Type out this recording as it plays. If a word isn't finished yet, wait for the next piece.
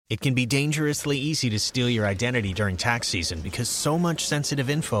It can be dangerously easy to steal your identity during tax season because so much sensitive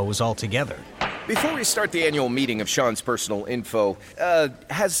info is all together. Before we start the annual meeting of Sean's personal info,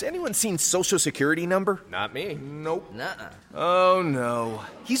 has anyone seen Social Security number? Not me. Nope. Nuh-uh. Oh, no.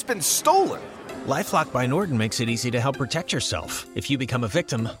 He's been stolen. LifeLock by Norton makes it easy to help protect yourself. If you become a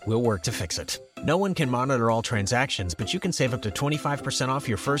victim, we'll work to fix it. No one can monitor all transactions, but you can save up to 25% off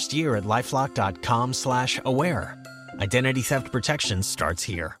your first year at LifeLock.com/aware. Identity theft protection starts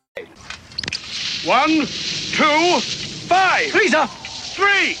here. 1, 2, 5. Lisa!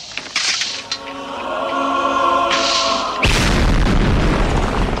 3.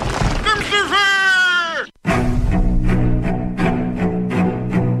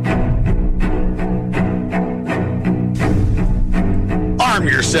 Arm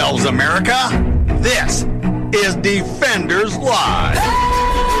yourselves, America. This is Defenders Live.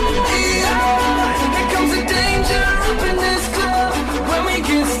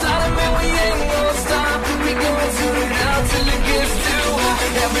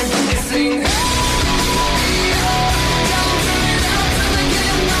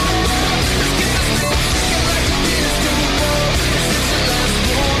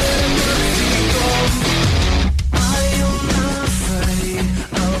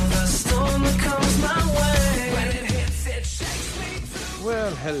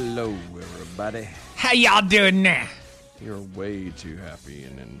 Well, hello, everybody. How y'all doing now? You're way too happy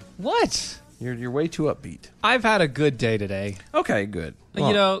and What? you're way too upbeat. I've had a good day today. Okay, good.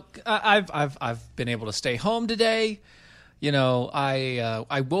 You know, I've been able to stay home today. You know,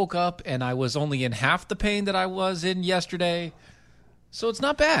 I woke up and I was only in half the pain that I was in yesterday, so it's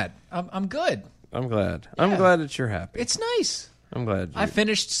not bad. I'm good. I'm glad. I'm glad that you're happy. It's nice. I'm glad. I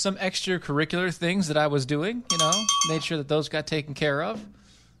finished some extracurricular things that I was doing. You know, made sure that those got taken care of.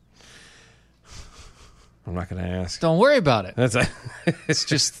 I'm not going to ask. Don't worry about it. That's It's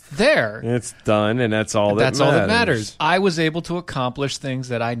just there. It's done, and that's all. That's all that matters. I was able to accomplish things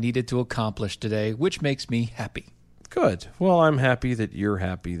that I needed to accomplish today, which makes me happy. Good. Well, I'm happy that you're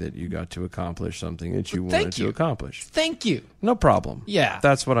happy that you got to accomplish something that you wanted to accomplish. Thank you. No problem. Yeah.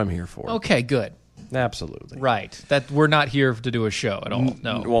 That's what I'm here for. Okay, good. Absolutely. Right. That we're not here to do a show at all.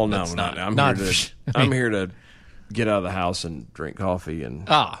 No. Well, no, that's not. I'm not. here to. I'm here to get out of the house and drink coffee and.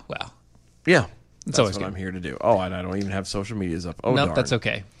 Ah, well. Yeah. It's That's always what good. I'm here to do. Oh, and I don't even have social medias up. Oh, Nope, darn. that's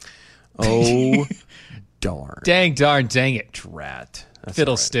okay. Oh, darn. Dang it. Drat. That's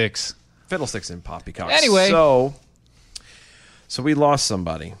Fiddlesticks. all right. Fiddlesticks and poppycocks. Anyway. So we lost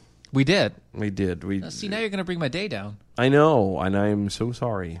somebody. We did. We did. See, now you're going to bring my day down. I know, and I'm so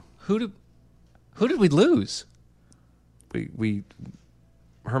sorry. Who did we lose? We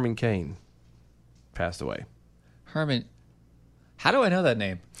Herman Cain passed away. Herman. How do I know that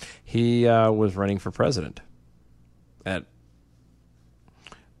name? He was running for president at,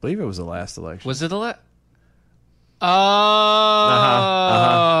 I believe it was the last election. Was it the last?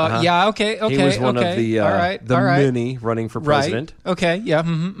 Yeah, okay. He was one of the all right, many running for president. Right. Okay, yeah.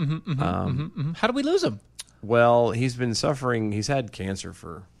 How do we lose him? Well, he's been suffering. He's had cancer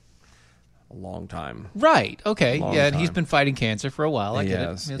for a long time. Right, okay. Long Yeah, and he's time. been fighting cancer for a while. I get it.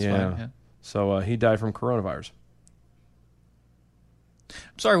 Yes, It's yeah. fine. Yeah. So he died from coronavirus.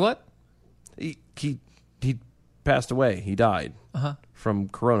 I'm sorry, what? He passed away. He died from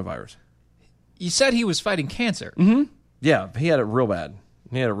coronavirus. You said he was fighting cancer. Yeah, he had it real bad.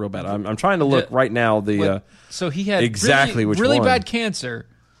 I'm trying to look right now. So he had exactly which really one. bad cancer,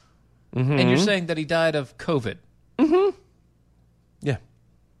 and you're saying that he died of COVID.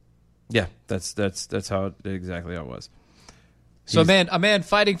 Yeah. That's how exactly how it was. So a man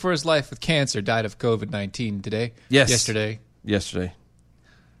fighting for his life with cancer died of COVID-19 today. Yes. Yesterday.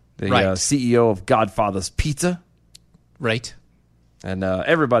 The Right. CEO of Godfather's Pizza. Right. And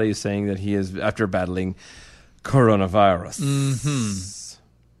everybody is saying that he is after battling coronavirus.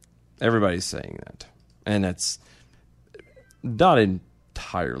 Everybody's saying that. And that's not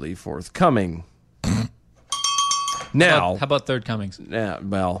entirely forthcoming. Now, How about Third Comings? yeah,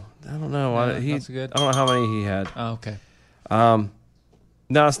 well, I don't know. that's good. I don't know how many he had. Oh, okay.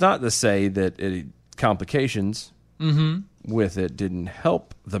 Now, it's not to say that complications with it didn't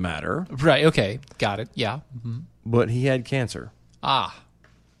help the matter, Right. Okay. Got it. Yeah. but he had cancer.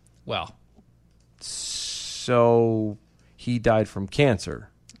 Well. So he died from cancer,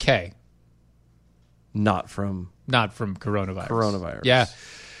 Okay. not from Not from coronavirus. Yeah.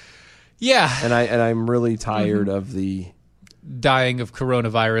 Yeah. and I'm really tired of the Dying of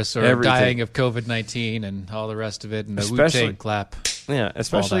coronavirus or Everything. dying of COVID-19 and all the rest of it and the Especially- Wu-Tang clap.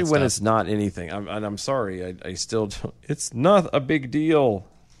 especially that when stuff. it's not anything. I'm sorry, I still don't, it's not a big deal.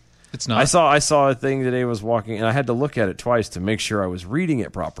 It's not. I saw a thing today. I was walking, and I had to look at it twice to make sure I was reading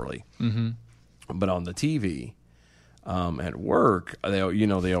it properly. Mm-hmm. But on the TV at work, they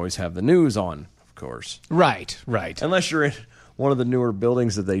always have the news on, of course. Right. Unless you're in one of the newer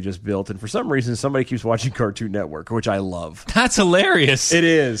buildings that they just built, and for some reason somebody keeps watching Cartoon Network, which I love. That's hilarious. It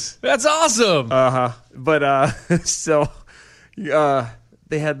is. That's awesome. But so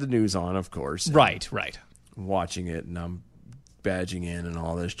they had the news on, of course. Right. Watching it, and I'm badging in and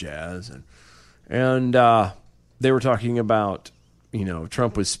all this jazz, and they were talking about,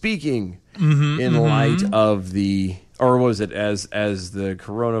 Trump was speaking in light of the, or was it as the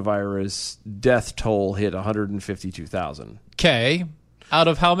coronavirus death toll hit 152,000. Okay. Out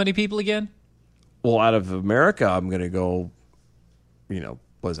of how many people again? Well, out of America, I'm going to go,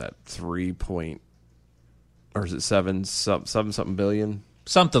 what is that, 3 point, or is it 7 something billion?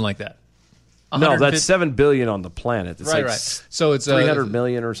 Something like that. No, that's 7 billion on the planet. It's right. So it's 300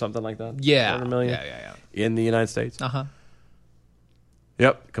 million or something like that. Yeah. 300 million. Yeah. In the United States.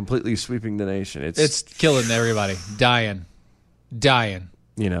 Yep, completely sweeping the nation. It's killing everybody, dying.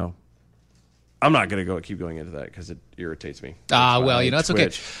 I'm not going to keep going into that because it irritates me. Well, that's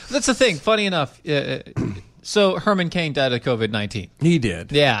okay. That's the thing. Funny enough, so Herman Cain died of COVID-19. He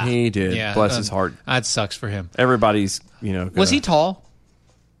did. Yeah, he did. Yeah. Bless his heart. That sucks for him. Everybody's, Was he tall?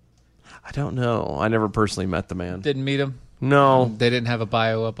 I don't know. I never personally met the man. Didn't meet him? No. They didn't have a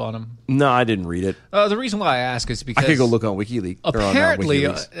bio up on him? No, I didn't read it. The reason why I ask is because I could go look on WikiLeaks. Apparently,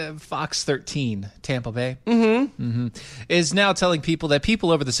 Fox 13, Tampa Bay, is now telling people that people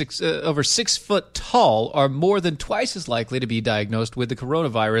over 6 foot tall are more than twice as likely to be diagnosed with the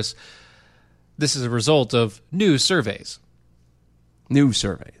coronavirus. This is a result of new surveys. New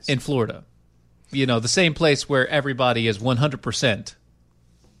surveys. In Florida. The same place where everybody is 100%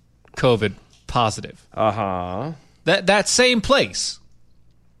 COVID positive. Uh-huh. That same place,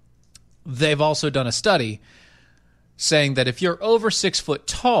 they've also done a study saying that if you're over 6 foot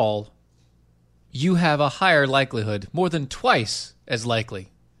tall, you have a higher likelihood, more than twice as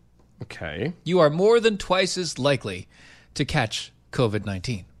likely. Okay. You are more than twice as likely to catch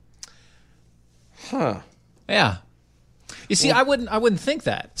COVID-19. Huh. Yeah. You see, I wouldn't think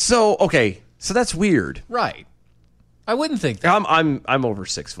that. So that's weird. Right. I wouldn't think that. I'm over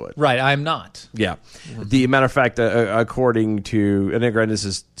 6 foot. Right, I'm not. Yeah. The matter of fact, according to, and again, this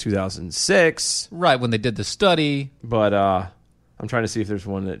is 2006. Right, when they did the study. But I'm trying to see if there's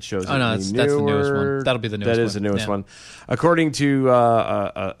one that shows. Oh, no, that's the newest one. That'll be the newest one. That is the newest one. According to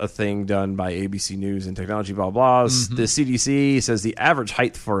a thing done by ABC News and Technology, blah, blah, the CDC says the average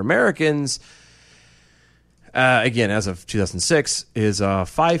height for Americans, again, as of 2006, is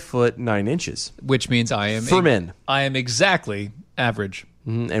 5 foot 9 inches. Which means for men. I am exactly average.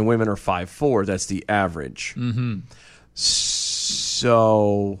 And women are 5'4". That's the average.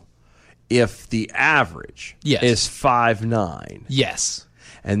 So if the average is 5'9", yes,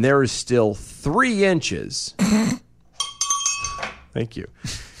 and there is still 3 inches, thank you,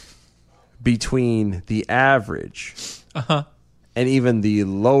 between the average and even the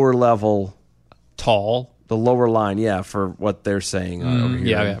lower level, tall. The lower line, for what they're saying over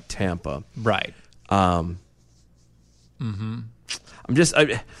here in Tampa. Right. I'm just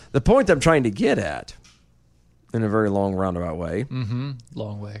the point I'm trying to get at, in a very long roundabout way.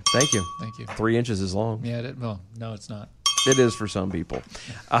 Long way. Thank you. 3 inches is long. Yeah. Well, no, it's not. It is for some people.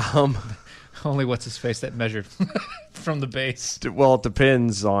 Only what's his face that measured from the base. Well, it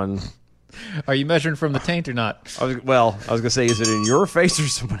depends on. Are you measuring from the taint or not? I was going to say, is it in your face or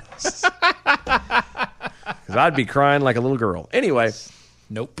someone else's? Because I'd be crying like a little girl. Anyway.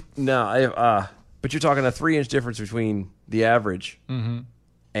 Nope. No, but you're talking a 3 inch difference between the average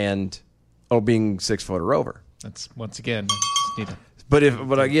and being 6 foot or over. That's once again. But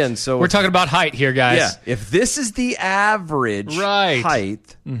again, so we're talking about height here, guys. Yeah. If this is the average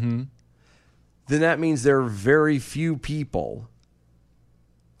height, then that means there are very few people,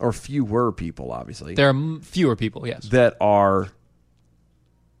 or fewer people, obviously. There are fewer people, yes, that are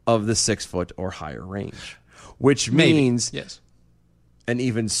of the 6 foot or higher range, which means an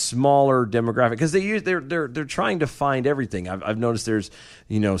even smaller demographic, because they're trying to find everything. I've noticed there's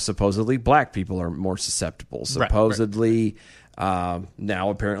supposedly black people are more susceptible. Supposedly now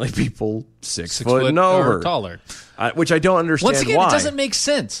apparently people 6 foot and over or taller, which I don't understand. Once again, why. It doesn't make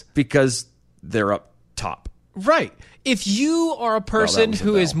sense because they're up top. Right. If you are a person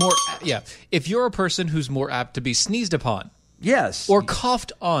who is more, if you're a person who's more apt to be sneezed upon, yes, or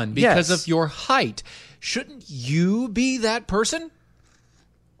coughed on because of your height, shouldn't you be that person?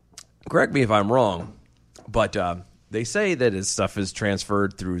 Correct me if I'm wrong, but they say that his stuff is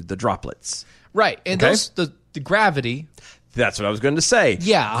transferred through the droplets. Right, and those the gravity. That's what I was going to say.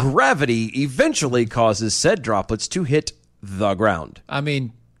 Yeah. Gravity eventually causes said droplets to hit the ground. I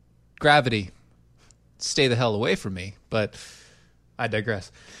mean, gravity, stay the hell away from me, but I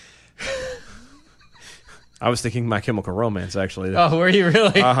digress. I was thinking My Chemical Romance, actually. Oh, were you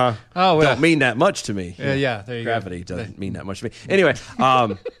really? Uh-huh. Oh, well. Don't mean that much to me. Yeah, there you Gravity go. doesn't mean that much to me. Anyway,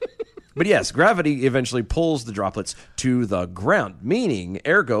 but yes, gravity eventually pulls the droplets to the ground, meaning,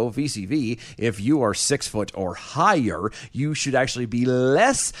 ergo, VCV, if you are 6 foot or higher, you should actually be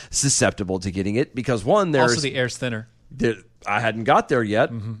less susceptible to getting it because, one, there's... Also, the air's thinner. I hadn't got there yet.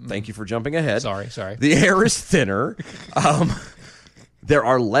 Thank you for jumping ahead. Sorry. The air is thinner. There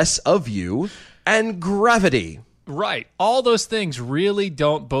are less of you. And gravity. Right. All those things really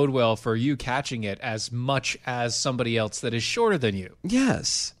don't bode well for you catching it as much as somebody else that is shorter than you.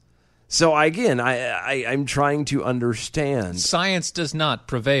 Yes. So again, I'm trying to understand. Science does not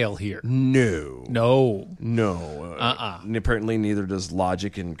prevail here. No. Uh-uh. And apparently neither does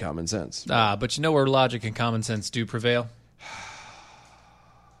logic and common sense. But you know where logic and common sense do prevail?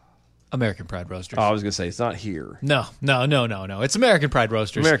 American Pride Roasters. Oh, I was going to say, it's not here. No. It's American Pride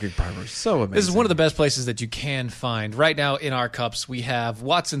Roasters. American Pride Roasters. So amazing. This is one of the best places that you can find. Right now in our cups, we have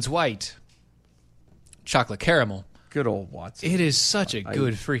Watson's White Chocolate Caramel. Good old Watson. It is such a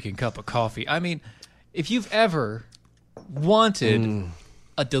good freaking cup of coffee. I mean, if you've ever wanted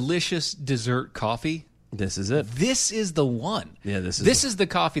a delicious dessert coffee, this is it. This is the one. Yeah, this is the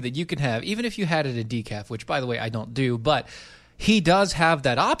coffee that you can have, even if you had it in decaf, which, by the way, I don't do, but he does have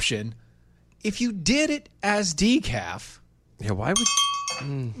that option. If you did it as decaf... Yeah, why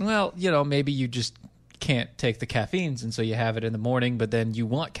would... Well, maybe you just can't take the caffeines, and so you have it in the morning, but then you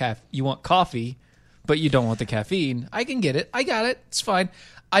want coffee, but you don't want the caffeine. I can get it. I got it. It's fine.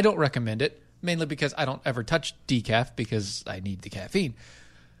 I don't recommend it, mainly because I don't ever touch decaf because I need the caffeine.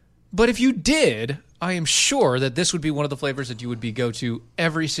 But if you did, I am sure that this would be one of the flavors that you would go to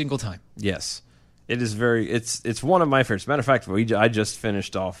every single time. Yes. It is it's one of my favorites. Matter of fact, I just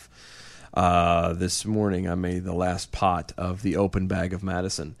finished off this morning. I made the last pot of the open bag of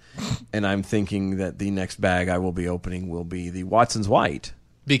Madison, and I'm thinking that the next bag I will be opening will be the Watson's White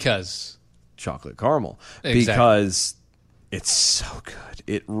because chocolate caramel. Exactly. Because it's so good.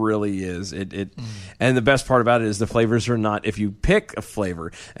 It really is. And the best part about it is the flavors are not. If you pick a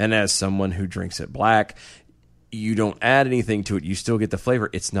flavor, and as someone who drinks it black, you don't add anything to it, you still get the flavor.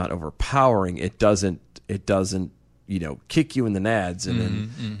 It's not overpowering. It doesn't kick you in the nads and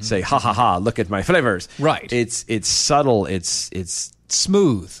then say, ha ha ha, look at my flavors. Right. It's subtle. It's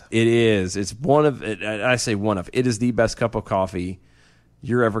smooth. It is. It's one of it. I say one of. It is the best cup of coffee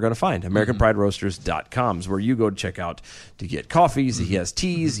you're ever going to find. AmericanPrideRoasters.com is where you go to check out to get coffees. He has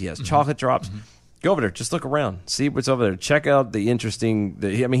teas. He has chocolate drops. Go over there. Just look around. See what's over there. Check out the interesting...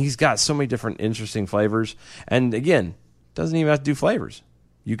 he's got so many different interesting flavors. And again, doesn't even have to do flavors.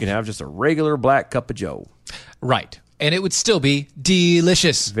 You can have just a regular black cup of joe. Right. And it would still be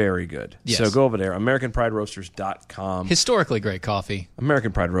delicious. Very good. Yes. So go over there. AmericanPrideRoasters.com. Historically great coffee.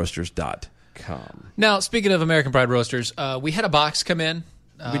 AmericanPrideRoasters.com. Now, speaking of American Pride Roasters, we had a box come in.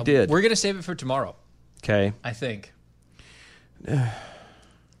 We did. We're going to save it for tomorrow. Okay. I think.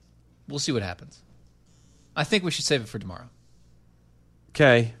 We'll see what happens. I think we should save it for tomorrow.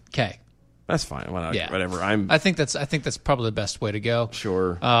 Okay. That's fine. Whatever. I think that's probably the best way to go.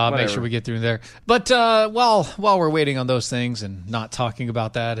 Sure. Make sure we get through there. But while we're waiting on those things and not talking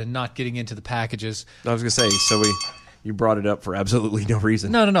about that and not getting into the packages, I was going to say. So you brought it up for absolutely no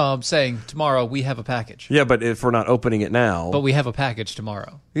reason. No. I'm saying tomorrow we have a package. Yeah, but if we're not opening it now, but we have a package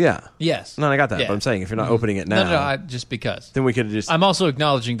tomorrow. Yeah. Yes. No, I got that. Yeah. But I'm saying if you're not opening it now, no, just because. Then we could have just. I'm also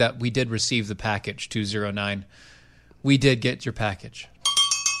acknowledging that we did receive the package 209. We did get your package.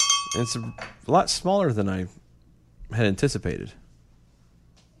 It's a lot smaller than I had anticipated.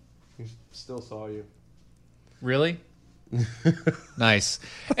 We still saw you. Really? Nice.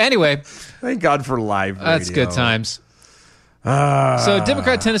 Anyway. Thank God for live radio. That's good times. So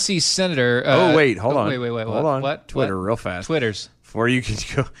Democrat Tennessee Senator... wait, hold on. Wait. Hold on. What? Twitter, real fast. Twitters. Before you can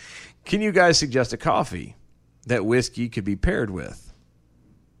go... Can you guys suggest a coffee that whiskey could be paired with?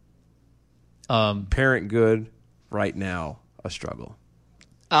 Parent Good, right now, a struggle.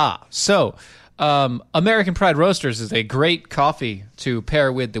 So American Pride Roasters is a great coffee to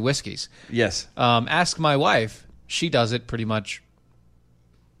pair with the whiskeys. Yes. Ask my wife. She does it pretty much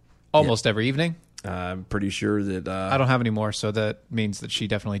almost every evening. I'm pretty sure that... I don't have any more, so that means that she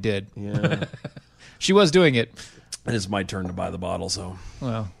definitely did. Yeah. She was doing it. And it's my turn to buy the bottle, so...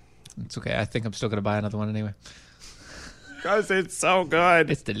 Well, it's okay. I think I'm still going to buy another one anyway. Because it's so good.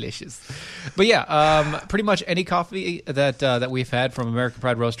 It's delicious. But yeah, pretty much any coffee that we've had from American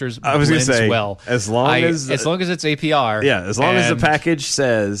Pride Roasters I was going to say, well. as long as it's APR. Yeah, as long as the package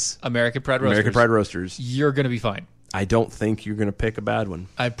says American Pride Roasters, you're going to be fine. I don't think you're going to pick a bad one.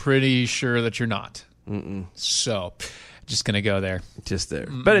 I'm pretty sure that you're not. So, just going to go there. Just there.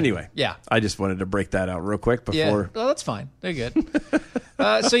 But anyway, yeah. I just wanted to break that out real quick before. Yeah, well, that's fine. They're good.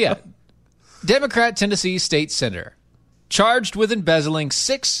 So yeah, Democrat Tennessee State Senator charged with embezzling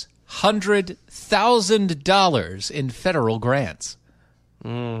 $600,000 in federal grants.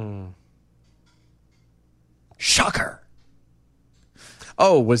 Shocker.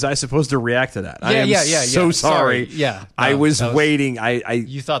 Oh, was I supposed to react to that? Yeah, I am yeah. so sorry. Yeah. I was waiting.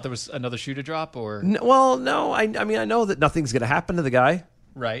 You thought there was another shoe to drop, or? No. I mean, I know that nothing's going to happen to the guy.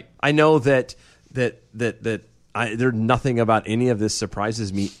 Right. I know that nothing about any of this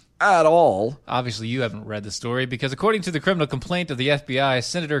surprises me at all. Obviously, you haven't read the story because according to the criminal complaint of the FBI,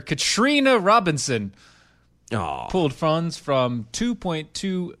 Senator Katrina Robinson pulled funds from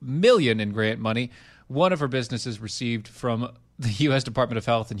 $2.2 million in grant money one of her businesses received from the U.S. Department of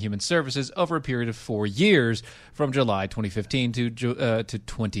Health and Human Services over a period of 4 years, from July 2015 to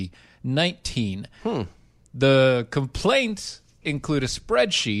 2019. The complaints include a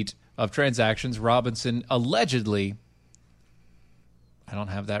spreadsheet of transactions Robinson allegedly... I don't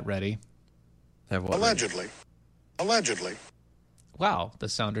have that ready. Allegedly. Wow, the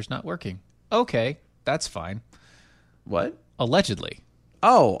sounder's not working. Okay, that's fine. What? Allegedly.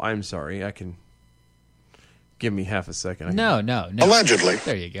 Oh, I'm sorry. I can... Give me half a second. No. Allegedly.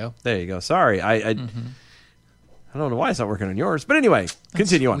 There you go. There you go. Sorry. I don't know why it's not working on yours. But anyway,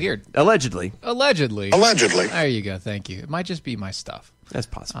 continue on. Weird. Allegedly. There you go. Thank you. It might just be my stuff. That's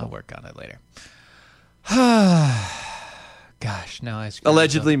possible. I'll work on it later. Gosh, now I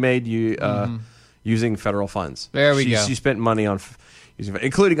allegedly made you using federal funds. There we go. She spent money on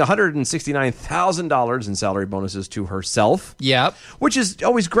including $169,000 in salary bonuses to herself. Yep. Which is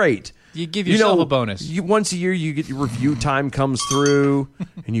always great. You give yourself a bonus. Once a year, you get your review time comes through,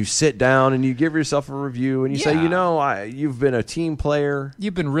 and you sit down and you give yourself a review, and you say, you've been a team player.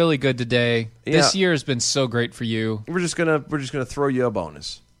 You've been really good today. Yeah. This year has been so great for you. We're just gonna throw you a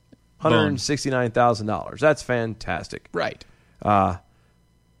bonus, $169,000. That's fantastic. Right.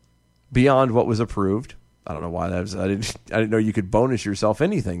 Beyond what was approved. I don't know why that was. I didn't know you could bonus yourself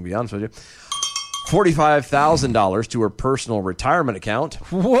anything. To be honest with you. $45,000 to her personal retirement account.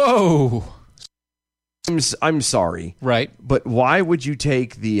 Whoa. I'm sorry. Right. But why would you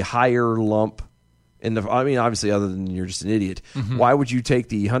take the higher lump obviously, other than you're just an idiot, why would you take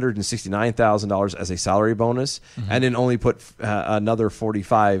the $169,000 as a salary bonus and then only put another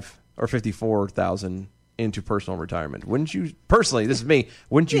 $45,000 or $54,000 into personal retirement? Wouldn't you, personally, this is me,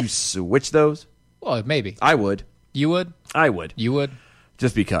 wouldn't you switch those? Well, maybe. I would. You would? I would. You would?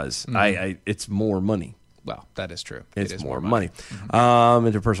 Just because it's more money. Well, that is true. It's more money.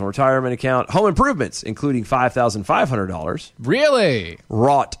 Into personal retirement account. Home improvements, including $5,500. Really?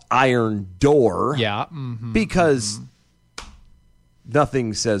 Wrought iron door. Yeah. Because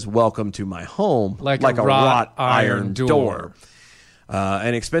nothing says welcome to my home like a wrought iron door.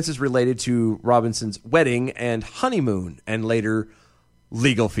 And expenses related to Robinson's wedding and honeymoon, and later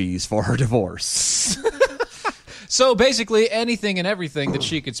legal fees for her divorce. So basically, anything and everything that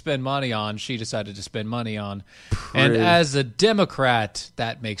she could spend money on, she decided to spend money on. And as a Democrat,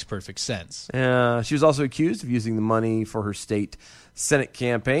 that makes perfect sense. She was also accused of using the money for her state Senate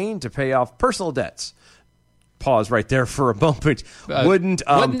campaign to pay off personal debts. Pause right there for a moment. Wouldn't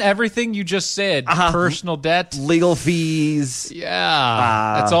everything you just said, personal debt? Legal fees.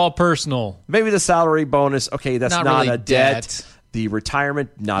 Yeah, that's all personal. Maybe the salary bonus. Okay, that's not really a debt. The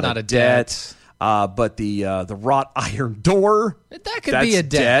retirement, not a debt. But the wrought iron door, that could be a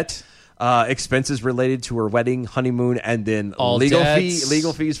debt. Expenses related to her wedding, honeymoon, and then all legal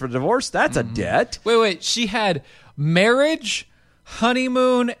fees for divorce. That's a debt. Wait. She had marriage,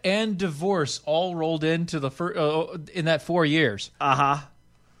 honeymoon, and divorce all rolled into the in that 4 years. Wow.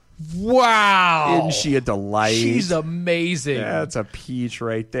 Isn't she a delight? She's amazing. That's a peach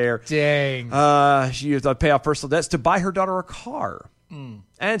right there. Dang. She used to pay off personal debts to buy her daughter a car.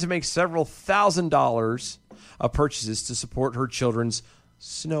 And to make several $1,000s of purchases to support her children's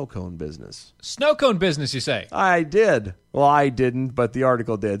snow cone business. Snow cone business, you say? I did. Well, I didn't, but the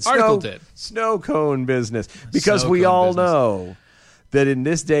article did. Snow cone business. Because we all know that in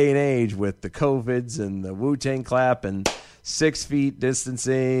this day and age with the COVIDs and the Wu-Tang clap and 6 feet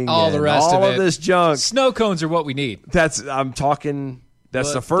distancing all and the rest all of this junk. Snow cones are what we need. That's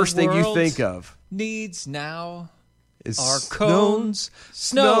the first thing you think of. Needs now... Is our cones,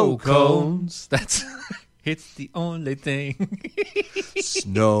 snow cones. That's It's the only thing.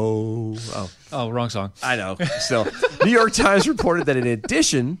 Snow. Oh, wrong song. I know. Still, New York Times reported that in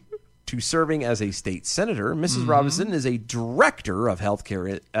addition to serving as a state senator, Mrs. Robinson is a director of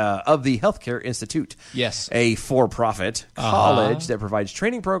healthcare of the Healthcare Institute. Yes, a for-profit college that provides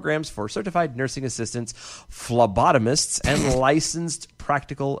training programs for certified nursing assistants, phlebotomists, and licensed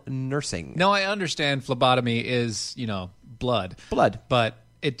practical nursing. Now, I understand phlebotomy is, blood, but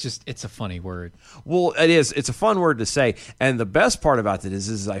it's a funny word. Well, it is. It's a fun word to say. And the best part about it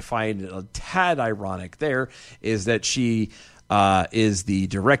is I find it a tad ironic there is that she is the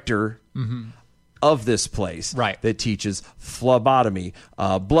director of this place that teaches phlebotomy,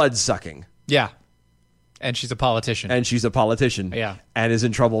 blood sucking. Yeah. And she's a politician. Yeah. And is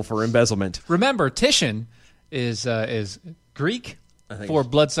in trouble for embezzlement. Remember, Titian is Greek for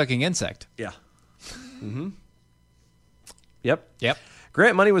blood-sucking insect. Yeah. Mm-hmm. Yep.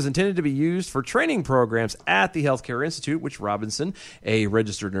 Grant money was intended to be used for training programs at the Healthcare Institute, which Robinson, a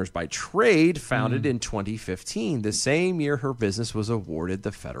registered nurse by trade, founded in 2015, the same year her business was awarded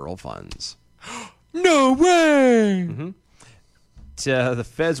the federal funds. No way! The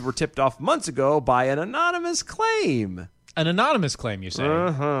feds were tipped off months ago by an anonymous claim. An anonymous claim, you say?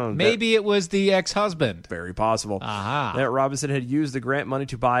 Maybe it was the ex-husband. Very possible. That Robinson had used the grant money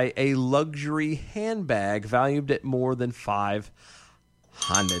to buy a luxury handbag valued at more than $500,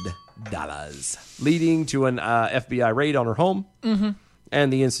 leading to an FBI raid on her home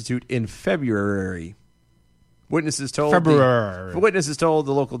and the Institute in February. Witnesses told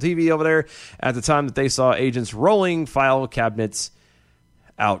the local TV over there at the time that they saw agents rolling file cabinets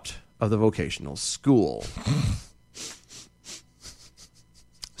out of the vocational school.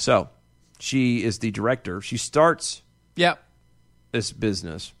 So, she is the director. She starts this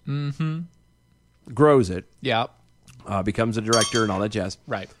business, grows it, becomes a director and all that jazz.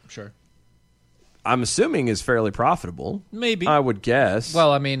 Right, sure. I'm assuming is fairly profitable. Maybe. I would guess.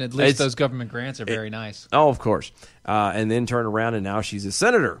 Well, I mean, at least those government grants are very nice. Oh, of course. And then turn around and now she's a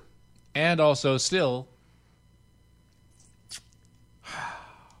senator. And also still...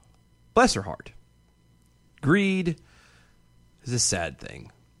 Bless her heart. Greed is a sad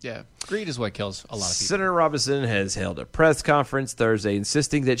thing. Yeah, greed is what kills a lot of people. Senator Robinson has held a press conference Thursday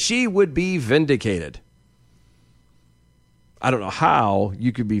insisting that she would be vindicated. I don't know how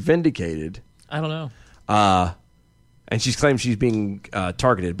you could be vindicated. I don't know. And she's claimed she's being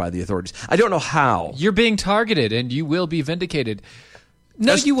targeted by the authorities. I don't know how. You're being targeted, and you will be vindicated.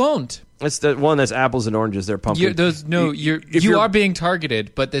 No, you won't. It's the one that's apples and oranges. They're pumping. You are being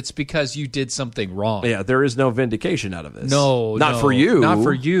targeted, but it's because you did something wrong. Yeah, there is no vindication out of this. Not for you. Not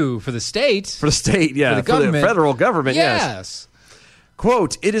for you. For the state. For the state, yeah. For the government. For the federal government, yes.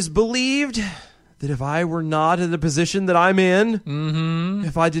 Quote, it is believed that if I were not in the position that I'm in,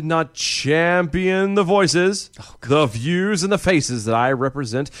 if I did not champion the voices, the views, and the faces that I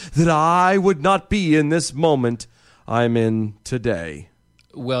represent, that I would not be in this moment I'm in today.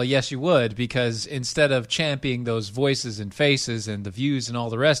 Well, yes, you would, because instead of championing those voices and faces and the views and all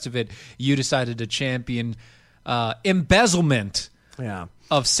the rest of it, you decided to champion embezzlement of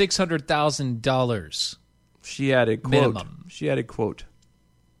 $600,000. She added, quote, minimum.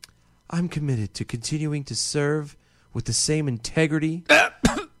 I'm committed to continuing to serve with the same integrity.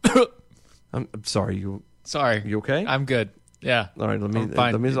 I'm sorry. Sorry. You okay? I'm good. Yeah. All right,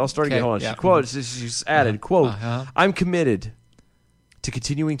 I'll start again. Hold on. Yeah. She's added, quote, I'm committed to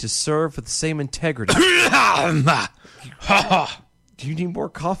continuing to serve with the same integrity. Do you need more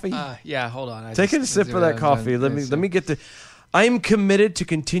coffee? Yeah, hold on. Take a sip of that coffee. Let me get the... I'm committed to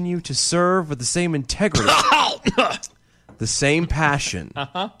continue to serve with the same integrity, the same passion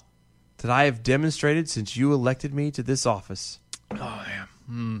that I have demonstrated since you elected me to this office. Oh,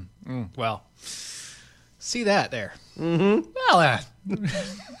 man. Well, see that there. Well,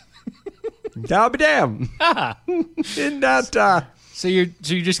 I'll be damned. In that... So you're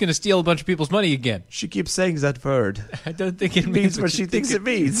just going to steal a bunch of people's money again? She keeps saying that word. I don't think it means what she thinks it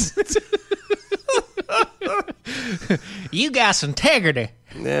means. You got integrity.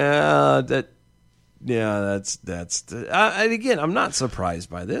 And again, I'm not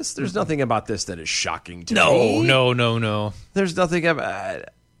surprised by this. There's nothing about this that is shocking to me. No. There's nothing about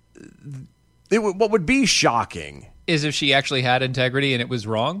what would be shocking is if she actually had integrity and it was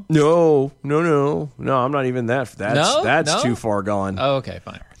wrong. No. I'm not even that. That's too far gone. Oh, okay,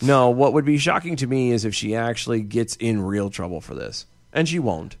 fine. No, what would be shocking to me is if she actually gets in real trouble for this, and she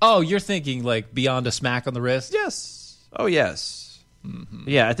won't. Oh, you're thinking like beyond a smack on the wrist? Yes. Oh, yes. Mm-hmm.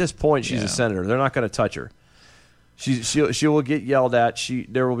 Yeah. At this point, she's a senator. They're not going to touch her. She will get yelled at.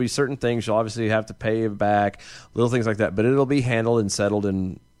 There will be certain things she'll obviously have to pay back, little things like that. But it'll be handled and settled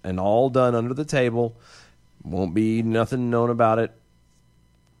and all done under the table. Won't be nothing known about it,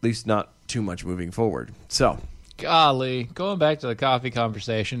 at least not too much moving forward. So, golly, going back to the coffee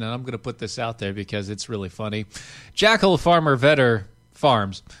conversation, and I'm going to put this out there because it's really funny. Jackal Farmer Vetter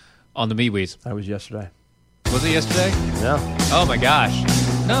Farms on the MeWe's. That was yesterday. Was it yesterday? No. Oh, my gosh.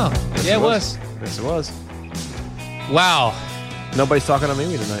 No. Yes, yeah, it was. Yes, it was. Wow. Nobody's talking on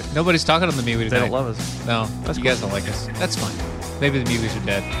MeWe tonight. Nobody's talking on the MeWe tonight. They don't love us. No, you guys don't like us. That's fine. Maybe the MeWe's are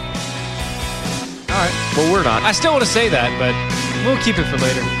dead. All right. Well, we're not. I still want to say that, but we'll keep it for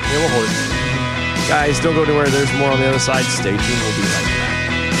later. Yeah, we'll hold it. Guys, don't go anywhere. There's more on the other side. Stay tuned. We'll be right back.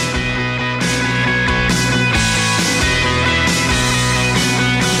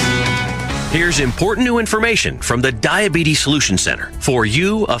 Here's important new information from the Diabetes Solution Center for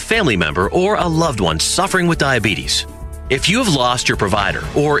you, a family member, or a loved one suffering with diabetes. If you have lost your provider,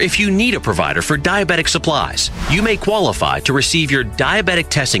 or if you need a provider for diabetic supplies, you may qualify to receive your diabetic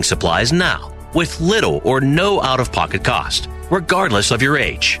testing supplies now with little or no out-of-pocket cost, regardless of your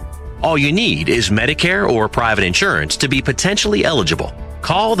age. All you need is Medicare or private insurance to be potentially eligible.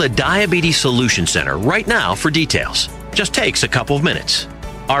 Call the Diabetes Solution Center right now for details. Just takes a couple of minutes.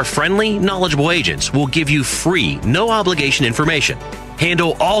 Our friendly, knowledgeable agents will give you free, no-obligation information,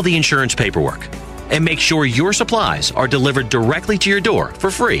 handle all the insurance paperwork, and make sure your supplies are delivered directly to your door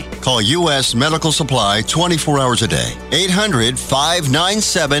for free. Call U.S. Medical Supply 24 hours a day.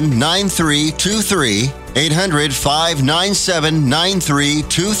 800-597-9323.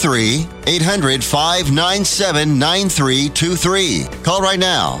 800-597-9323. 800-597-9323. Call right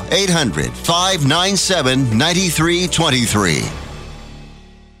now. 800-597-9323.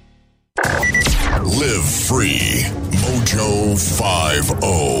 Live free. Mojo 50.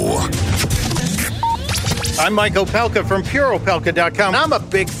 I'm Mike Opelka from PureOpelka.com. I'm a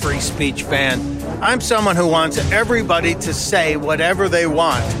big free speech fan. I'm someone who wants everybody to say whatever they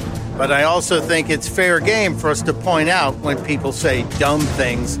want. But I also think it's fair game for us to point out when people say dumb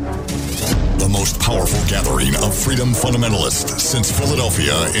things. The most powerful gathering of freedom fundamentalists since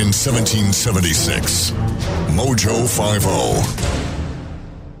Philadelphia in 1776. Mojo 50.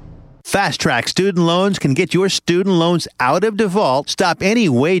 Fast Track Student Loans can get your student loans out of default, stop any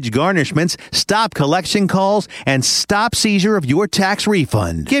wage garnishments, stop collection calls, and stop seizure of your tax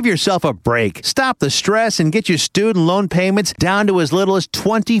refund. Give yourself a break. Stop the stress and get your student loan payments down to as little as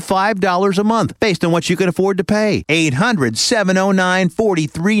 $25 a month based on what you can afford to pay.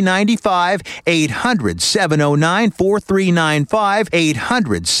 800-709-4395. 800-709-4395.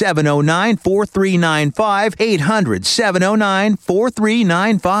 800-709-4395.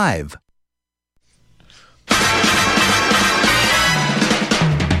 800-709-4395. I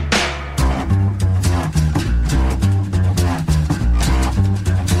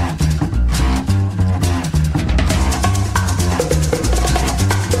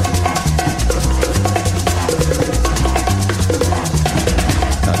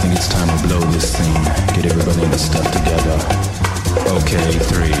think it's time to blow this thing. Get everybody in the stuff together. Okay,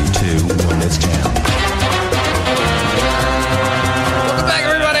 3, 2, 1, let's jam. Welcome back,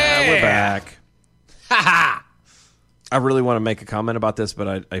 everybody. We're back. I really want to make a comment about this,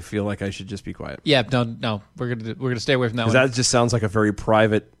 but I feel like I should just be quiet. Yeah, no, we're gonna stay away from that one. Because that just sounds like a very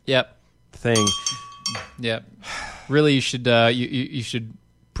private thing. Yep. Really, you should you should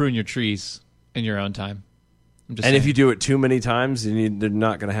prune your trees in your own time. I'm just saying. If you do it too many times, they're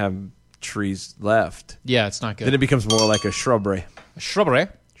not going to have trees left. Yeah, it's not good. Then it becomes more like a shrubbery. A shrubbery?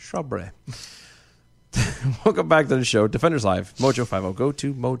 Shrubbery. Welcome back to the show. Defenders Live, Mojo 50. Go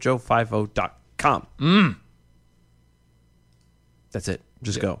to mojo50.com. That's it.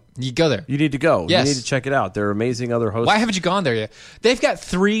 Just go. You go there. You need to go. Yes. You need to check it out. There are amazing other hosts. Why haven't you gone there yet? They've got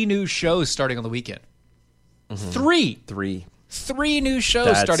 3 new shows starting on the weekend. 3 new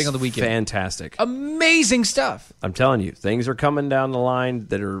shows starting on the weekend. Fantastic. Amazing stuff. I'm telling you, things are coming down the line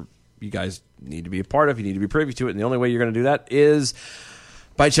that are you guys need to be a part of. You need to be privy to it. And the only way you're going to do that is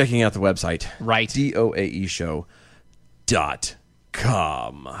by checking out the website. Right. DOAEshow.com.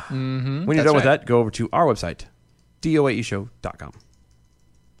 Mm-hmm. When you're done with that, go over to our website, DOAEshow.com.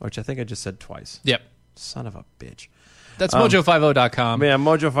 Which I think I just said twice. Yep. Son of a bitch. That's mojo50.com. Yeah,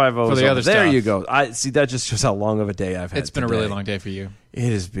 Mojo50. For the other there stuff. you go. I see. That just shows how long of a day I've had. It's been today. a really long day for you.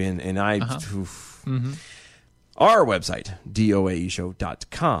 It has been, and our website,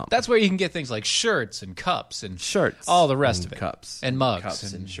 DOAEshow.com. That's where you can get things like shirts and cups and shirts, all the rest of it, cups and mugs,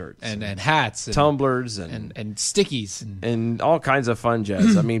 cups and shirts, and hats, and tumblers, and stickies, and all kinds of fun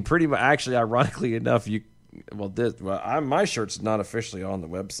jazz. I mean, pretty much. Actually, ironically enough, my shirt's not officially on the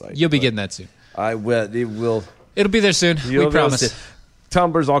website. You'll be getting that soon. I will. It will. It'll be there soon. We promise.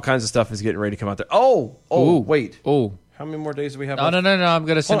 Tumblers, all kinds of stuff is getting ready to come out there. Wait. Oh, How many more days do we have? No. I'm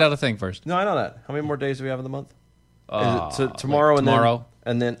going to send out a thing first. No, I know that. How many more days do we have in the month? Is it tomorrow and tomorrow.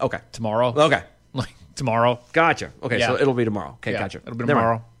 Then okay. Tomorrow. Okay. Tomorrow. Gotcha. Okay, Yeah. so it'll be tomorrow. Okay, Yeah, gotcha. it'll be Never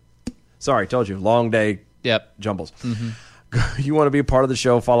mind. tomorrow. Sorry, told you. Long day. Yep. Jumbles. You want to be a part of the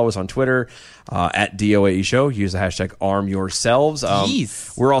show, follow us on Twitter at DOAE Show. Use the hashtag #ArmYourselves.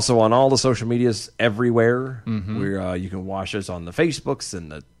 Jeez. We're also on all the social medias everywhere. We're you can watch us on the Facebooks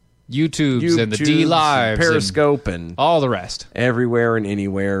and the YouTubes and the D Lives, Periscope, and all the rest. Everywhere and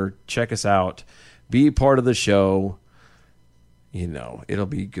anywhere. Check us out. Be part of the show. You know, it'll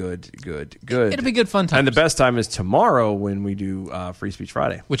be good. It'll be good fun times. And the best time is tomorrow when we do Free Speech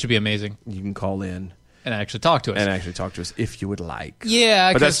Friday. Which would be amazing. You can call in. And actually talk to us. If you would like.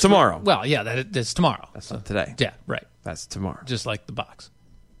 Yeah. But that's tomorrow. Well, yeah, that's tomorrow. That's not today. Yeah, right. That's tomorrow. Just like the box.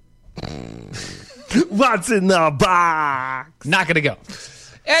 What's in the box? Not going to go.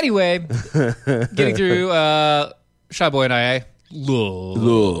 Anyway, getting through Shy Boy and I.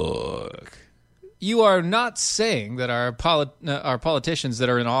 Look. You are not saying that our politicians that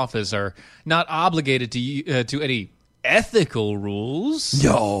are in office are not obligated to any ethical rules.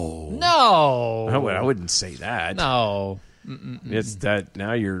 No. I wouldn't say that. No. It's that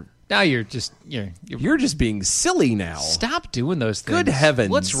now you're just being silly now. Stop doing those things. Good heavens.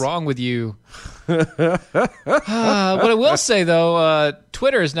 What's wrong with you? What I will say though,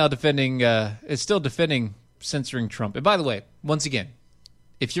 Twitter is now still defending censoring Trump. And by the way, once again,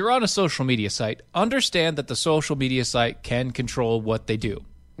 if you're on a social media site, understand that the social media site can control what they do.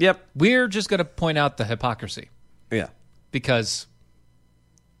 Yep. We're just going to point out the hypocrisy. Yeah. Because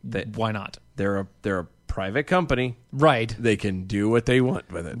why not? They're a private company. Right. They can do what they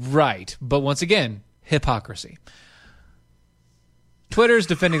want with it. Right. But once again, hypocrisy. Twitter's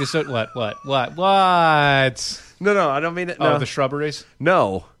defending the what? No, I don't mean it. Oh, No. the shrubberies?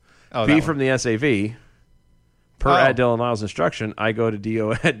 No. Oh, B that from the SAV. Per at Dylan Lyle's instruction, I go to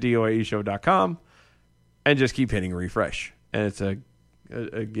doaeshow.com and just keep hitting refresh. And it's a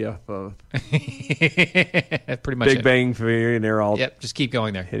gif of pretty much Big Bang Theory, and they're all just keep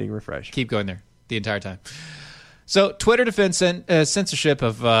going there. Hitting refresh. Keep going there the entire time. So Twitter defends censorship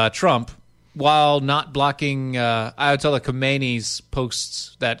of Trump while not blocking Ayatollah Khomeini's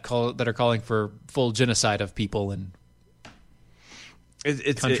posts that are calling for full genocide of people and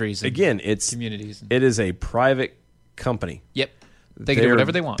countries and communities. It is a private company. Yep. They can do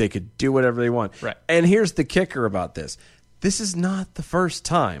whatever they want. They could do whatever they want. Right. And here's the kicker about this. This is not the first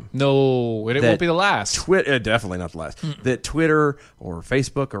time. No, and it won't be the last. Definitely not the last. That Twitter or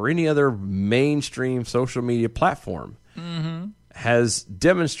Facebook or any other mainstream social media platform has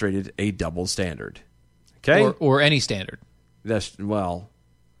demonstrated a double standard. Okay? Or any standard.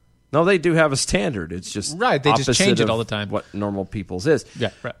 No, they do have a standard. It's just right. They just change it all the time. What normal people's is. Yeah,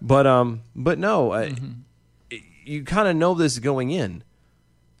 right. But no, you kind of know this going in,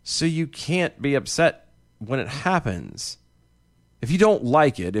 so you can't be upset when it happens. If you don't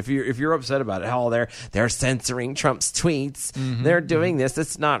like it, if you're upset about it, they're censoring Trump's tweets, they're doing this.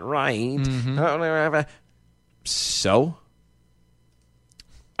 It's not right. So.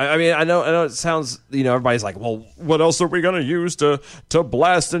 I mean, I know it sounds, everybody's like, well, what else are we going to use to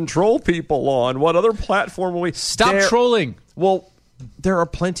blast and troll people on? What other platform will we... Stop trolling. Well, there are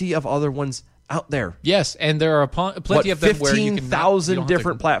plenty of other ones out there. Yes, and there are plenty of them where you can... 15,000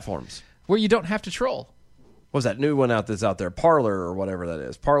 different platforms. Where you don't have to troll. What was that new one that's out there? Parler or whatever that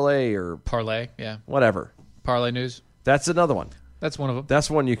is. Parlay, yeah. Whatever. Parlay News. That's another one. That's one of them. That's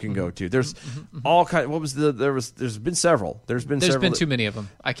one you can go to. There's all kind. There's been several. There's been too many of them.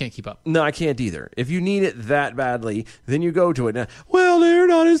 I can't keep up. No, I can't either. If you need it that badly, then you go to it. Now, well, they're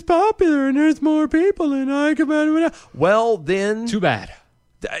not as popular, and there's more people, and I can. Well, then too bad.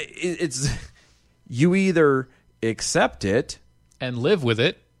 It's you either accept it and live with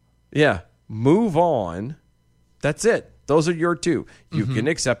it. Yeah, move on. That's it. Those are your two. You can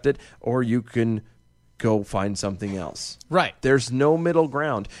accept it, or you can go find something else. Right. There's no middle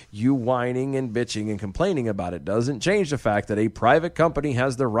ground. You whining and bitching and complaining about it doesn't change the fact that a private company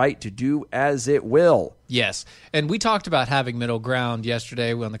has the right to do as it will. Yes. And we talked about having middle ground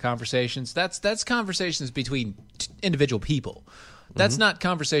yesterday on the conversations. That's conversations between individual people. That's not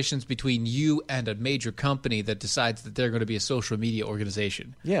conversations between you and a major company that decides that they're going to be a social media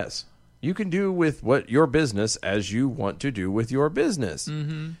organization. Yes. You can do with what your business as you want to do with your business.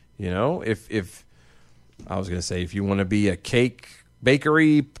 If I was going to say, if you want to be a cake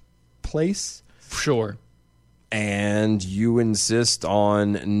bakery place. Sure. And you insist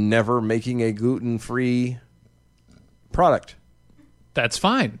on never making a gluten-free product. That's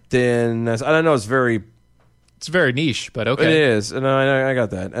fine. Then, I don't know, it's very It's very niche, but okay. It is, and I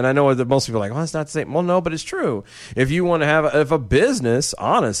got that. And I know that most people are like, well, it's not the same. Well, no, but it's true. If you want to have, if a business,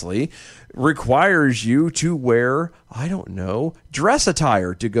 honestly, requires you to wear, I don't know, dress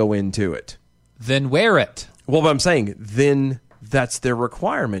attire to go into it, then wear it. Well, but I'm saying, then that's their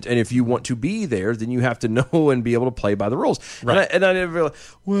requirement. And if you want to be there, then you have to know and be able to play by the rules. Right. And I never like,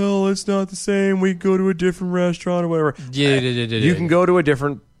 well, it's not the same. We go to a different restaurant or whatever. You can go to a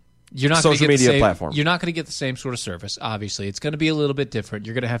different social media platform. You're not going to get the same sort of service, obviously. It's going to be a little bit different.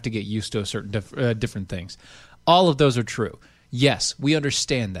 You're going to have to get used to a certain different things. All of those are true. Yes, we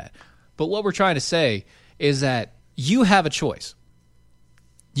understand that. But what we're trying to say is that you have a choice.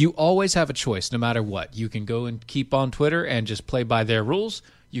 You always have a choice, no matter what. You can go and keep on Twitter and just play by their rules.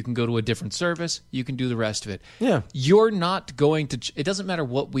 You can go to a different service. You can do the rest of it. Yeah. You're not going to... It doesn't matter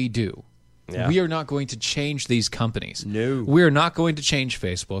what we do. Yeah. We are not going to change these companies. No. We are not going to change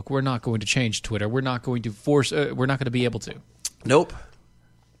Facebook. We're not going to change Twitter. We're not going to force... we're not going to be able to. Nope.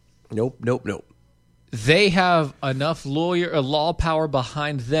 They have enough law power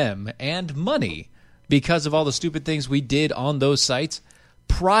behind them and money because of all the stupid things we did on those sites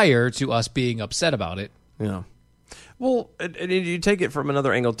prior to us being upset about it. Yeah. Well, and you take it from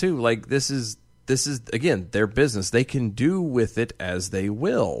another angle too. Like this is again their business. They can do with it as they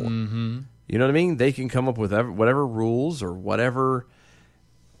will. Mm-hmm. You know what I mean? They can come up with whatever rules or whatever,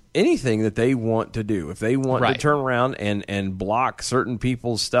 anything that they want to do. If they want to turn around and block certain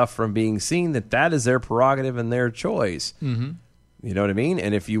people's stuff from being seen, that is their prerogative and their choice. Mm-hmm. You know what I mean?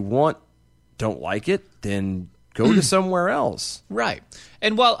 And if you don't like it, then go to somewhere else. Right.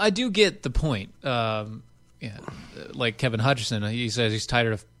 And while I do get the point, like Kevin Hutchison, he says he's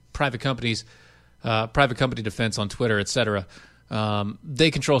tired of private companies, private company defense on Twitter, etc.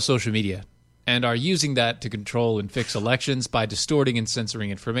 They control social media and are using that to control and fix elections by distorting and censoring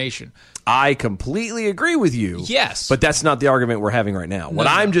information. I completely agree with you. Yes. But that's not the argument we're having right now. What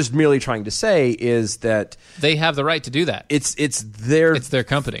I'm just merely trying to say is that they have the right to do that. It's their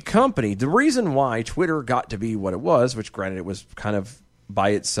company. The reason why Twitter got to be what it was, which granted it was kind of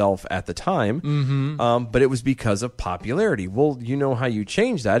by itself at the time, but it was because of popularity. Well, you know how you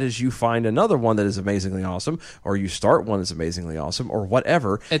change that is you find another one that is amazingly awesome, or you start one that's amazingly awesome, or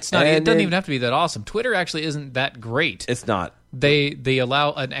whatever. It's not. It doesn't even have to be that awesome. Twitter actually isn't that great. It's not. They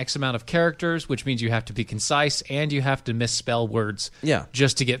allow an X amount of characters, which means you have to be concise and you have to misspell words. Yeah.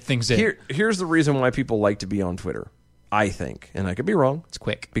 Just to get things in. Here's the reason why people like to be on Twitter. I think, and I could be wrong. It's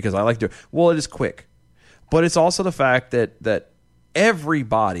quick because I like to. Well, it is quick, but it's also the fact that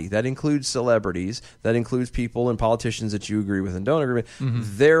everybody, that includes celebrities, that includes people and politicians that you agree with and don't agree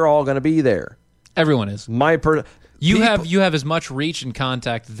with, they're all going to be there. Everyone is. You have as much reach and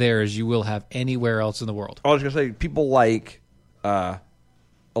contact there as you will have anywhere else in the world. I was going to say people like Alyssa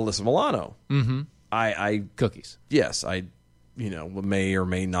Milano. Mm-hmm. I cookies. Yes, I may or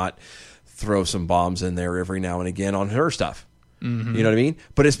may not throw some bombs in there every now and again on her stuff. Mm-hmm. You know what I mean?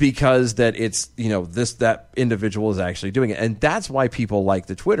 But it's because that it's, that individual is actually doing it. And that's why people like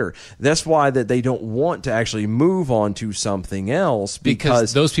the Twitter. That's why that they don't want to actually move on to something else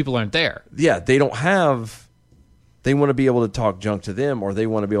because those people aren't there. Yeah, they want to be able to talk junk to them, or they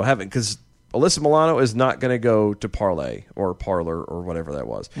want to be able to have it. Because Alyssa Milano is not going to go to Parlay or Parler or whatever that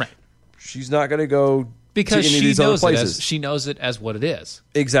was. Right. She's not going to go because to any of these other places. She knows it as what it is.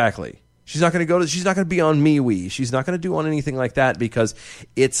 Exactly. She's not going to she's not going to be on MeWe. She's not going to do on anything like that because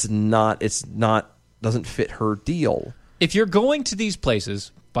doesn't fit her deal. If you're going to these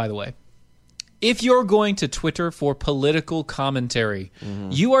places, by the way, if you're going to Twitter for political commentary,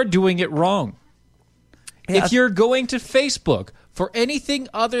 you are doing it wrong. Yeah. If you're going to Facebook for anything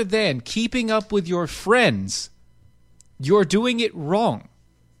other than keeping up with your friends, you're doing it wrong.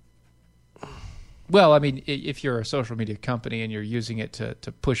 Well, I mean, if you're a social media company and you're using it to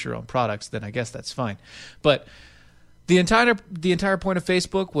push your own products, then I guess that's fine. But the entire point of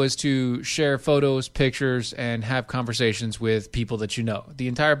Facebook was to share photos, pictures, and have conversations with people that you know. The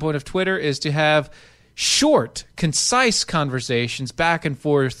entire point of Twitter is to have short, concise conversations back and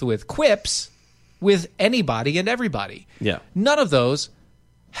forth with quips with anybody and everybody. Yeah. None of those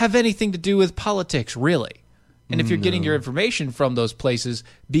have anything to do with politics, really. And if you're getting your information from those places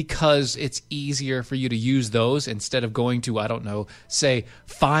because it's easier for you to use those instead of going to, I don't know, say,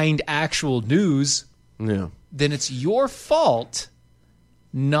 find actual news, then it's your fault,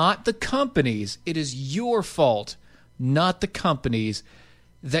 not the companies. It is your fault, not the companies,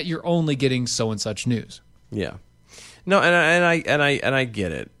 that you're only getting so and such news. Yeah. No, and I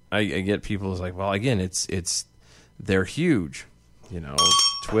get it. I get people who's like, well, again, it's they're huge.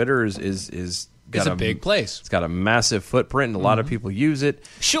 Twitter is it's a big place. It's got a massive footprint, and a lot of people use it.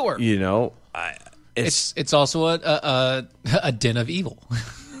 Sure. And it's also a den of evil.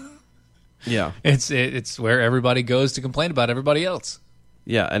 Yeah, it's where everybody goes to complain about everybody else.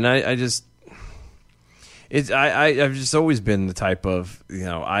 Yeah, and I've just always been the type of,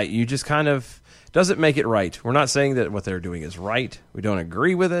 you just kind of, doesn't make it right. We're not saying that what they're doing is right. We don't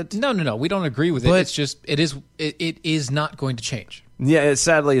agree with it. No, we don't agree with it. It's just it is not going to change. Yeah,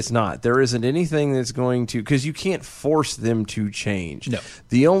 sadly it's not. There isn't anything that's going to, because you can't force them to change. No.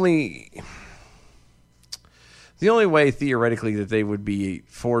 The only way theoretically that they would be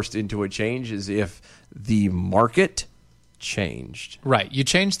forced into a change is if the market changed. Right. You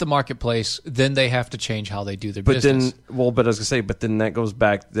change the marketplace, then they have to change how they do their business. But I was going to say, then that goes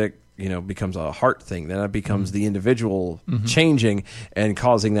back, that becomes a heart thing. Then it becomes the individual changing and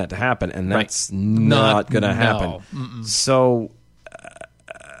causing that to happen, and that's not going to happen. No. So,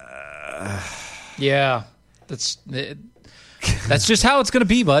 yeah, that's just how it's going to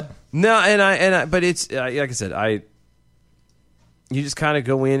be, bud. No, but it's like I said, you just kind of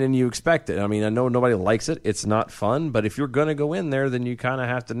go in and you expect it. I mean, I know nobody likes it. It's not fun, but if you're going to go in there, then you kind of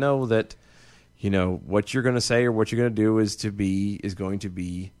have to know that, what you're going to say or what you're going to do is going to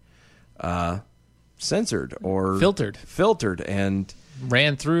be censored or filtered and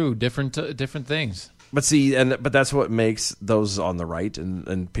ran through different things. But see, but that's what makes those on the right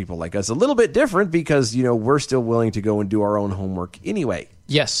and people like us a little bit different, because we're still willing to go and do our own homework anyway.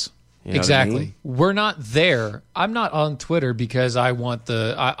 Yes, you know exactly. what I mean? We're not there. I'm not on Twitter because I want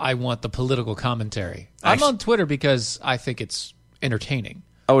the political commentary. I'm on Twitter because I think it's entertaining.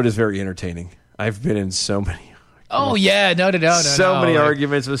 Oh, it is very entertaining. I've been in so many. Oh yeah, no. So many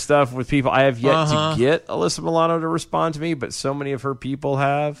arguments with stuff with people. I have yet to get Alyssa Milano to respond to me, but so many of her people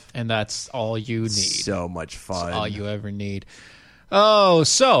have, and that's all you need. So much fun. That's all you ever need. Oh,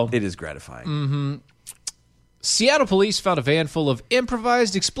 so it is gratifying. Mm-hmm. Seattle police found a van full of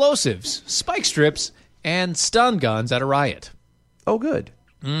improvised explosives, spike strips, and stun guns at a riot. Oh, good.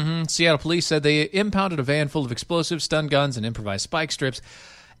 Mm-hmm. Seattle police said they impounded a van full of explosives, stun guns, and improvised spike strips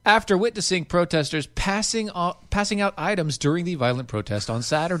after witnessing protesters passing out items during the violent protest on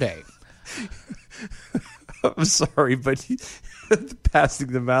Saturday. I'm sorry, but passing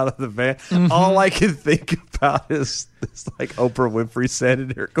them out of the van, all I can think about is like Oprah Winfrey said in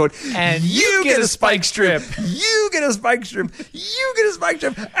there, going, and you get a spike strip. You get a spike strip. You get a spike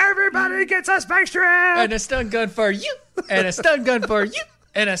strip. Everybody gets a spike strip. And a stun gun for you. And a stun gun for you.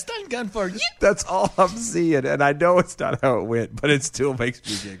 And a stun gun for you. That's all I'm seeing, and I know it's not how it went, but it still makes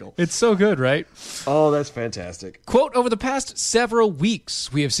me giggle. It's so good, right? Oh, that's fantastic. Quote, over the past several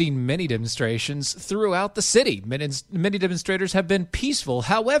weeks, we have seen many demonstrations throughout the city. Many demonstrators have been peaceful.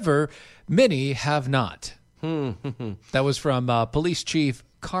 However, many have not. That was from Police Chief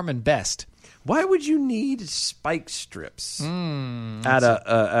Carmen Best. Why would you need spike strips at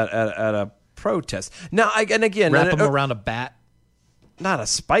a protest? Now, again, wrap them around a bat. Not a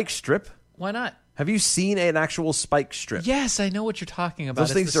spike strip. Why not? Have you seen an actual spike strip? Yes, I know what you're talking about.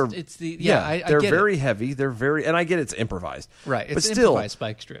 Those things are. They're very heavy. They're very, and I get it's improvised. Right, it's an improvised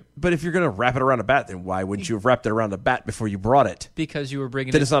spike strip. But if you're going to wrap it around a bat, then why wouldn't you have wrapped it around a bat before you brought it? Because you were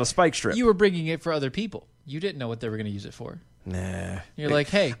bringing. Then it's not a spike strip. You were bringing it for other people. You didn't know what they were going to use it for. Nah. You're like,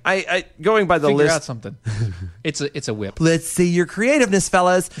 hey, I going by the figure list. out something. It's a whip. Let's see your creativeness,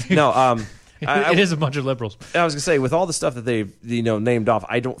 fellas. No, it is a bunch of liberals. I was going to say, with all the stuff that they've named off,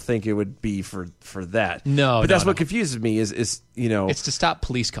 I don't think it would be for that. No, but that's what confuses me is it's to stop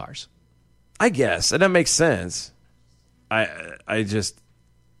police cars. I guess, and that makes sense. I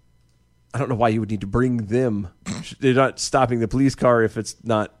don't know why you would need to bring them. They're not stopping the police car if it's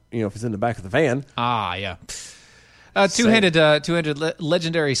not if it's in the back of the van. Ah, yeah. Two-handed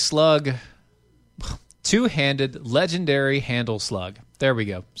legendary slug. Two-handed legendary handle slug. There we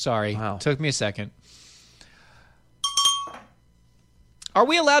go. Sorry. Wow. Took me a second. Are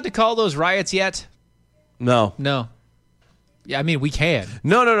we allowed to call those riots yet? No. Yeah, I mean, we can.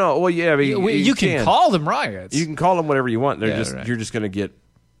 No. Well, yeah, I mean, you can call them riots. You can call them whatever you want. Right. You're just going to get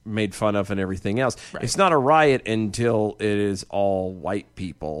made fun of and everything else. Right. It's not a riot until it is all white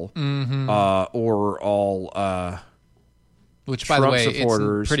people or all which, by Trump the way,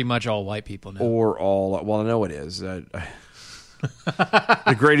 supporters, it's pretty much all white people now. Or all, well, I know it is. The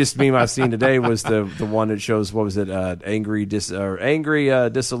greatest meme I've seen today was the one that shows, what was it, angry,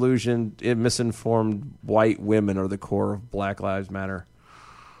 disillusioned, misinformed white women are the core of Black Lives Matter.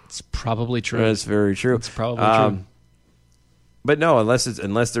 It's probably true. It's very true. It's probably true. But no,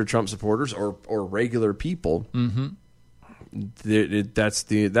 unless they're Trump supporters or regular people, that's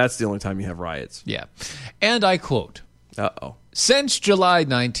the only time you have riots. Yeah, and I quote, Uh-oh. Since July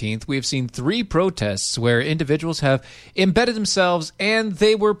 19th, we have seen 3 protests where individuals have embedded themselves and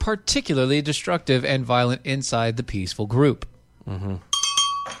they were particularly destructive and violent inside the peaceful group. Mm-hmm.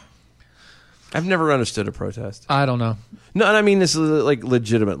 I've never understood a protest. I don't know. No, and I mean this like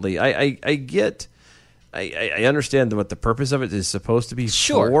legitimately. I understand what the purpose of it is supposed to be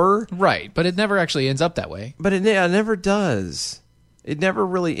for. Right, but it never actually ends up that way. But it never does. It never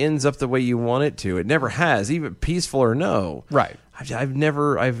really ends up the way you want it to. It never has, even peaceful or no. Right.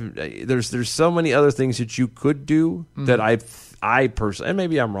 There's so many other things that you could do that I personally, and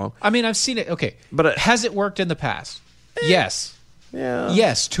maybe I'm wrong. I mean, I've seen it. Okay, but has it worked in the past? Yes. Yeah.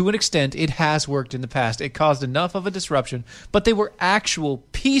 Yes, to an extent, it has worked in the past. It caused enough of a disruption, but they were actual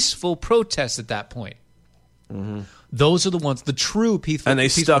peaceful protests at that point. Mm-hmm. Those are the ones, the true peaceful. And they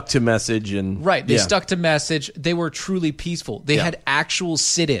stuck to message and right. They stuck to message. They were truly peaceful. They had actual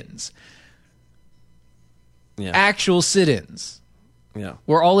sit-ins. Yeah. Actual sit-ins. Yeah.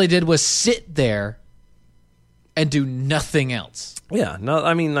 Where all they did was sit there and do nothing else. Yeah. No,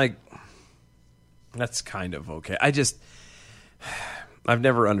 I mean, like, that's kind of okay. I've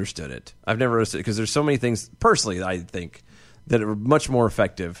never understood it. I've never understood it because there's so many things, personally, I think, that are much more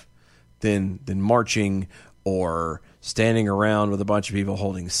effective than marching or standing around with a bunch of people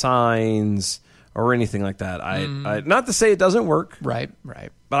holding signs or anything like that. I not to say it doesn't work. Right.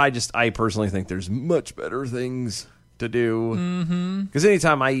 But I personally think there's much better things to do. Because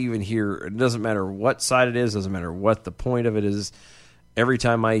anytime I even hear, it doesn't matter what side it is, doesn't matter what the point of it is, every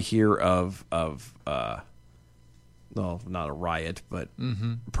time I hear of well, not a riot, but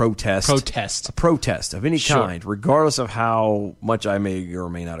protest. A protest of any kind, regardless of how much I may or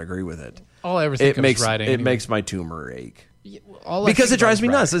may not agree with it. All I ever think of is rioting. It makes my tumor ache. All because it drives me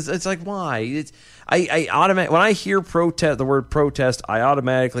nuts. It's like, why? I when I hear the word protest, I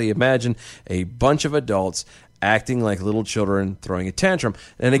automatically imagine a bunch of adults acting like little children throwing a tantrum.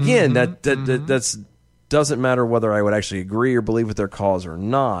 And again, that's doesn't matter whether I would actually agree or believe with their cause or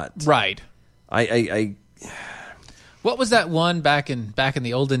not. Right. I What was that one back in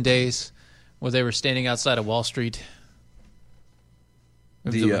the olden days where they were standing outside of Wall Street?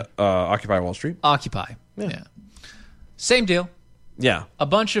 The Occupy Wall Street? Occupy. Yeah. Same deal. Yeah. A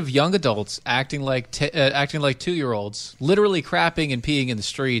bunch of young adults acting like 2-year-olds, literally crapping and peeing in the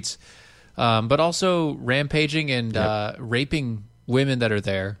streets, but also rampaging and raping women that are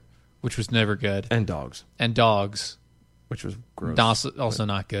there, which was never good. And dogs. Which was gross. Also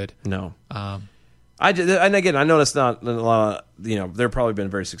not good. No. And again, I know that's not a lot. There have probably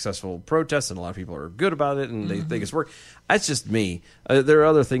been very successful protests, and a lot of people are good about it, and they think it's work. That's just me. There are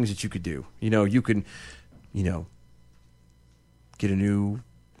other things that you could do. You can, get a new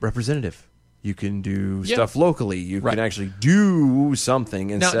representative. You can do stuff locally. You can actually do something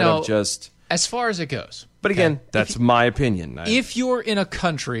instead of just as far as it goes. But again, that's my opinion. If you're in a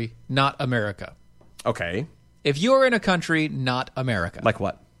country, not America. Okay. If you're in a country, not America. Like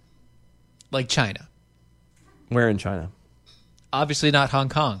what? Like China. Where in China? Obviously not Hong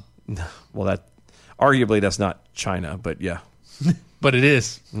Kong. Well, arguably that's not China, but yeah. But it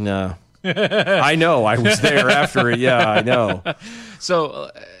is. No. I know. I was there after it. Yeah, I know. So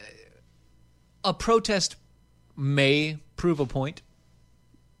a protest may prove a point.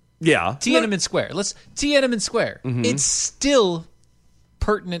 Yeah. Tiananmen Square. Tiananmen Square. Mm-hmm. It's still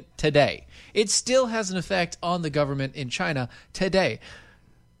pertinent today. It still has an effect on the government in China today.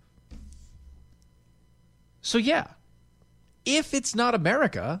 So yeah, if it's not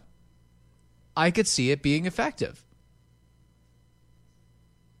America, I could see it being effective.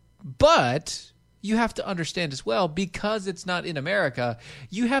 But you have to understand as well, because it's not in America,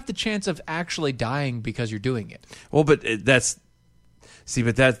 you have the chance of actually dying because you're doing it. Well, but that's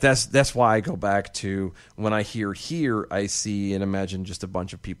why I go back to when I hear here, I see and imagine just a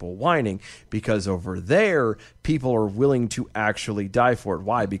bunch of people whining, because over there, people are willing to actually die for it.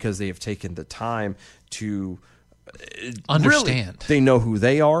 Why? Because they have taken the time to understand. Really, they know who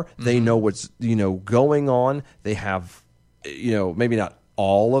they are. Mm-hmm. They know what's going on. They have maybe not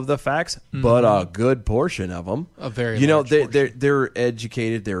all of the facts, but a good portion of them. A very large portion. They're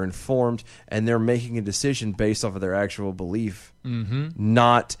educated, they're informed, and they're making a decision based off of their actual belief,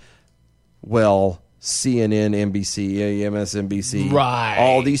 not CNN, NBC, MSNBC. Right.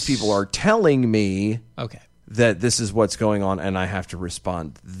 All these people are telling me okay. that this is what's going on, and I have to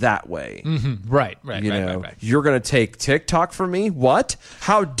respond that way. Mm-hmm. Right. You're going to take TikTok from me? What?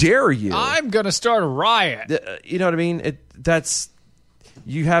 How dare you? I'm going to start a riot. You know what I mean?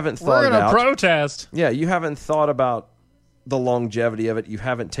 You haven't thought about... We're going to protest. Yeah, you haven't thought about the longevity of it. You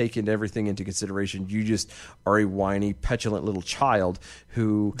haven't taken everything into consideration. You just are a whiny, petulant little child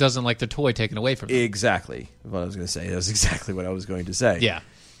who doesn't like the toy taken away from him. Exactly what I was going to say. That's exactly what I was going to say. Yeah.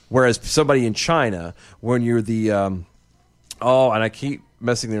 Whereas somebody in China, when you're the and I keep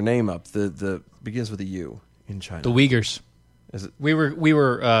messing their name up. The begins with a U in China. The Uyghurs. Is it? We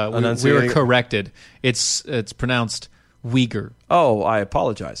were corrected. It's pronounced Uyghur. Oh, I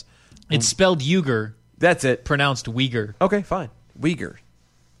apologize. It's spelled Uyghur. That's it. Pronounced Uyghur. Okay, fine. Uyghur.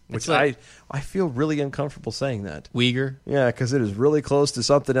 Which like, I feel really uncomfortable saying that. Uyghur? Yeah, because it is really close to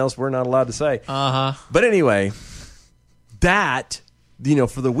something else we're not allowed to say. Uh-huh. But anyway, that,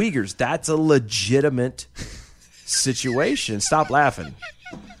 for the Uyghurs, that's a legitimate situation. Stop laughing.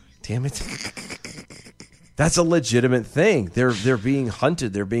 Damn it. That's a legitimate thing. They're being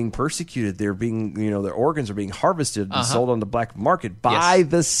hunted. They're being persecuted. They're being, their organs are being harvested and sold on the black market by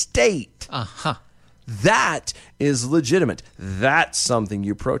the state. Uh-huh. That is legitimate. That's something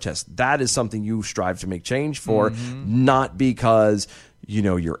you protest. That is something you strive to make change for, not because,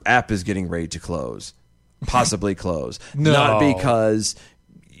 your app is getting ready to close, possibly close. No. Not because,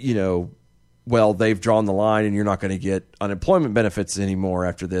 they've drawn the line and you're not going to get unemployment benefits anymore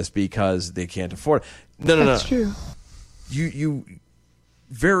after this because they can't afford it. No. That's true. You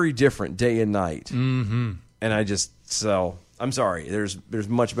very different day and night. Mm-hmm. And I'm sorry. There's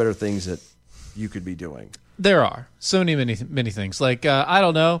much better things that you could be doing. There are so many things. Like, I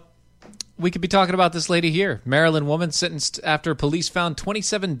don't know. We could be talking about this lady here. Maryland woman sentenced after police found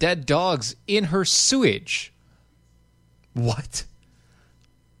 27 dead dogs in her sewage. What?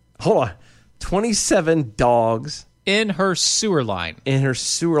 Hold on. 27 dogs in her sewer line.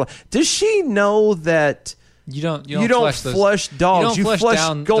 Does she know that you don't flush dogs? You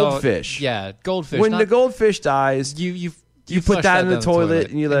flush goldfish. Yeah, goldfish. When the goldfish dies, you put that in the toilet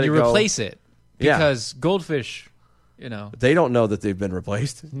and you let it go. You replace it because goldfish, they don't know that they've been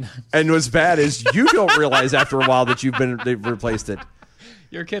replaced. And what's bad is you don't realize after a while that they've replaced it.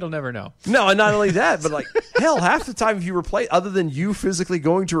 Your kid will never know. No, and not only that, but hell, half the time if you replace, other than you physically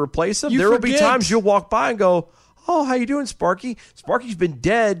going to replace them, there will be times you'll walk by and go, "Oh, how you doing, Sparky? Sparky's been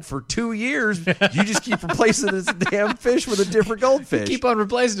dead for 2 years. You just keep replacing this damn fish with a different goldfish. You keep on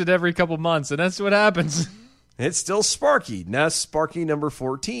replacing it every couple months, and that's what happens." It's still Sparky. Now Sparky number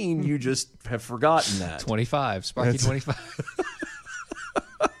 14. You just have forgotten that. 25. Sparky 25.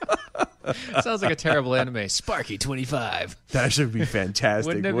 Sounds like a terrible anime. Sparky 25. That actually would be fantastic,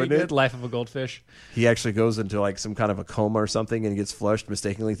 wouldn't it? Be good? Life of a Goldfish. He actually goes into some kind of a coma or something and gets flushed,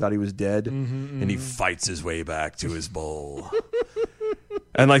 mistakenly thought he was dead, and he fights his way back to his bowl.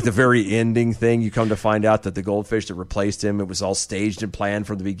 And the very ending thing, you come to find out that the goldfish that replaced him, it was all staged and planned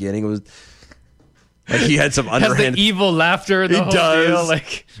from the beginning. It was he had some underhand has the evil laughter. The whole deal,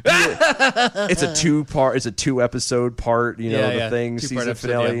 it's a 2-part. It's a 2-episode part. The thing season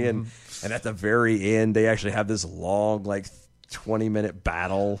finale, and at the very end, they actually have this long 20-minute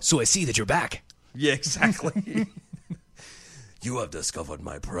battle. So I see that you're back. Yeah, exactly. You have discovered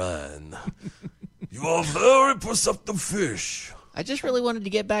my plan. You are very perceptive fish. I just really wanted to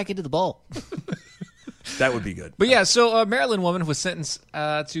get back into the bowl. That would be good. But yeah, so a Maryland woman was sentenced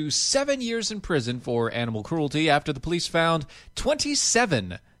to 7 years in prison for animal cruelty after the police found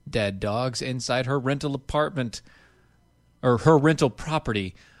 27 dead dogs inside her rental apartment or her rental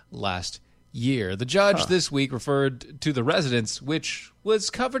property last year. The judge this week referred to the residence, which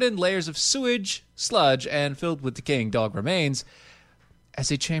was covered in layers of sewage, sludge, and filled with decaying dog remains, as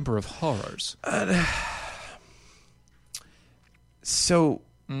a chamber of horrors. So,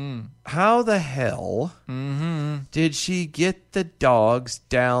 how the hell did she get the dogs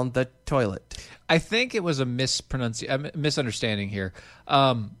down the toilet? I think it was a misunderstanding here.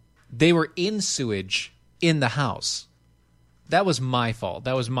 They were in sewage in the house. That was my fault.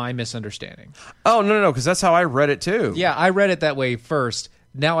 That was my misunderstanding. Oh, no, because that's how I read it too. Yeah, I read it that way first.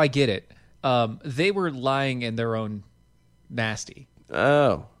 Now I get it. They were lying in their own nasty.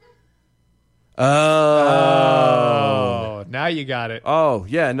 Oh, now you got it. Oh,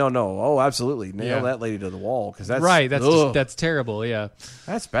 yeah, no. Oh, absolutely. Nail that lady to the wall, because that's right. That's terrible. Yeah,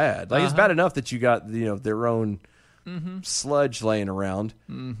 that's bad. It's bad enough that you got their own sludge laying around,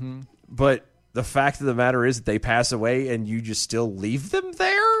 but the fact of the matter is that they pass away and you just still leave them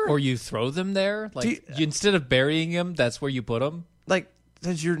there, or you throw them there. Instead of burying them, that's where you put them.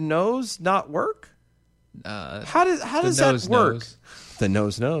 Does your nose not work? How does that work? The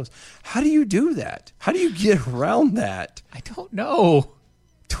nose knows. How do you do that? How do you get around that? I don't know.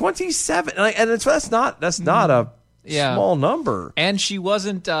 27, and that's not Yeah. Small number. And she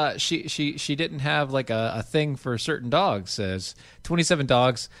wasn't. She didn't have like a thing for certain dogs. Says 27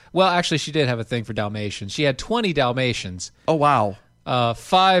 dogs. Well, actually, she did have a thing for Dalmatians. She had 20 Dalmatians. Oh wow.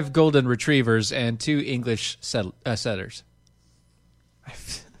 5 golden retrievers and 2 English setters.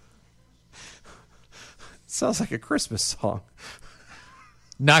 Sounds like a Christmas song.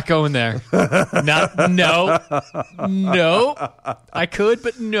 Not going there. No. I could,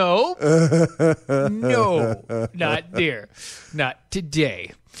 but no. No. Not there. Not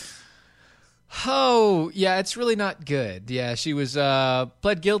today. Oh, yeah, it's really not good. Yeah, she was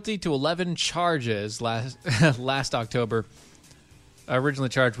pled guilty to 11 charges last October. Originally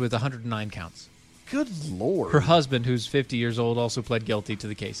charged with 109 counts. Good Lord. Her husband, who's 50 years old, also pled guilty to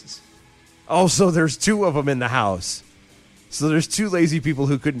the cases. Oh, so there's 2 of them in the house. So there's 2 lazy people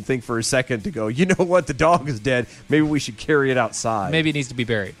who couldn't think for a second to go, you know what, the dog is dead. Maybe we should carry it outside. Maybe it needs to be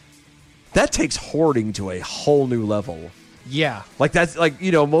buried. That takes hoarding to a whole new level. Yeah. Like, that's like,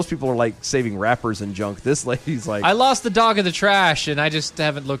 most people are like saving wrappers and junk. This lady's like, I lost the dog in the trash, and I just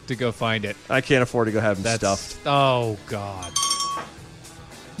haven't looked to go find it. I can't afford to go have him stuffed. Oh, God.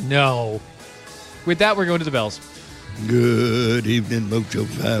 No. With that, we're going to the bells. Good evening, Mojo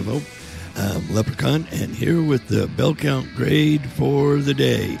 50. I'm Leprechaun, and here with the bell count grade for the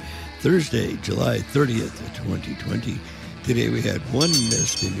day. Thursday, July 30th, 2020. Today we had 1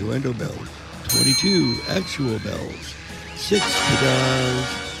 missed innuendo bell, 22 actual bells, 6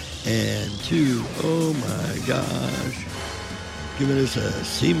 pedals, and 2, oh my gosh, giving us a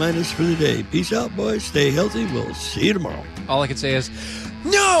C- for the day. Peace out, boys. Stay healthy. We'll see you tomorrow. All I can say is,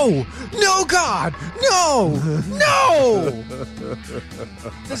 no! No, God! No! No!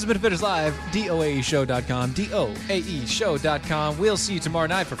 This has been Fitters Live, DOAEshow.com, DOAEshow.com. We'll see you tomorrow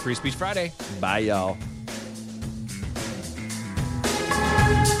night for Free Speech Friday. Bye, y'all.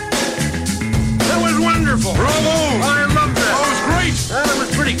 That was wonderful. Bravo! I loved that. Oh, it was great. It was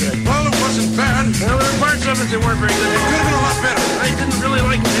pretty good. Well, it wasn't bad. There were parts of it that weren't very good. It could have been a lot better. I didn't really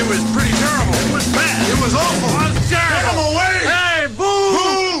like it. It was pretty terrible. It was bad. It was awful. It was terrible. Get him away! Hey,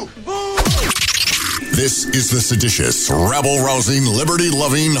 boo! Boo! This is the seditious, rabble-rousing,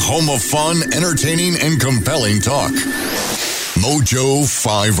 liberty-loving, home of fun, entertaining, and compelling talk. Mojo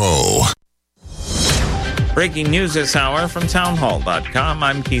 50. Breaking news this hour from townhall.com.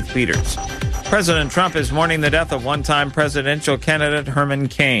 I'm Keith Peters. President Trump is mourning the death of one-time presidential candidate Herman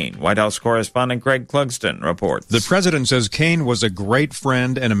Cain. White House correspondent Greg Clugston reports. The president says Cain was a great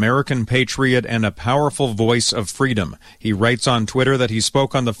friend, an American patriot, and a powerful voice of freedom. He writes on Twitter that he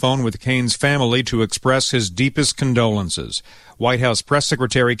spoke on the phone with Cain's family to express his deepest condolences. White House Press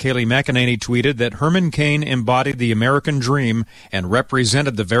Secretary Kayleigh McEnany tweeted that Herman Cain embodied the American dream and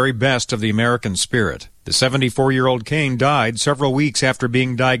represented the very best of the American spirit. The 74-year-old Cain died several weeks after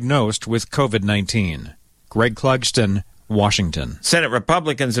being diagnosed with COVID-19. Greg Clugston, Washington. Senate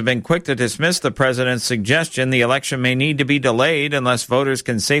Republicans have been quick to dismiss the president's suggestion the election may need to be delayed unless voters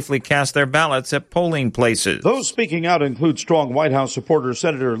can safely cast their ballots at polling places. Those speaking out include strong White House supporter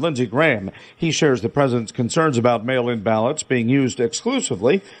Senator Lindsey Graham. He shares the president's concerns about mail-in ballots being used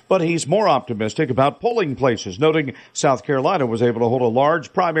exclusively, but he's more optimistic about polling places, noting South Carolina was able to hold a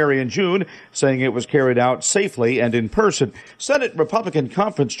large primary in June, saying it was carried out safely and in person. Senate Republican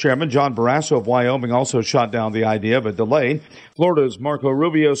Conference Chairman John Barrasso of Wyoming also shot down the idea of a delay. Florida's Marco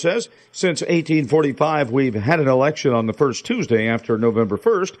Rubio says, since 1845, we've had an election on the first Tuesday after November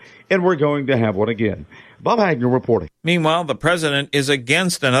 1st, and we're going to have one again. Bob Hagner reporting. Meanwhile, the president is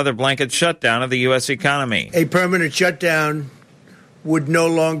against another blanket shutdown of the U.S. economy. A permanent shutdown would no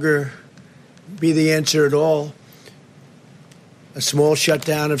longer be the answer at all. A small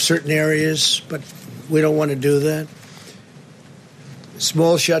shutdown of certain areas, but we don't want to do that.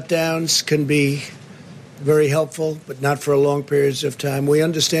 Small shutdowns can be very helpful, but not for long periods of time. We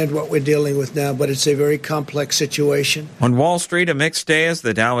understand what we're dealing with now, but it's a very complex situation. On Wall Street, a mixed day as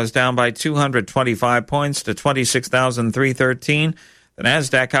the Dow is down by 225 points to 26,313. The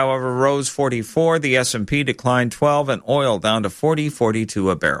Nasdaq, however, rose 44. The S&P declined 12, and oil down to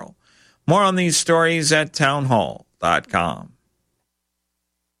 $40.42 a barrel. More on these stories at townhall.com.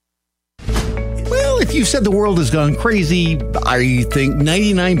 Well, if you said the world has gone crazy, I think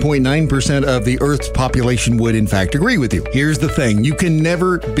 99.9% of the Earth's population would, in fact, agree with you. Here's the thing. You can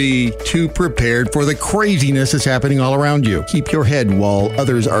never be too prepared for the craziness that's happening all around you. Keep your head while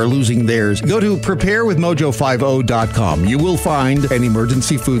others are losing theirs. Go to preparewithmojo50.com. You will find an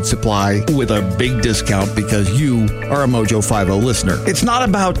emergency food supply with a big discount because you are a Mojo 50 listener. It's not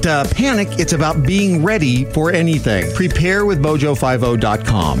about panic. It's about being ready for anything.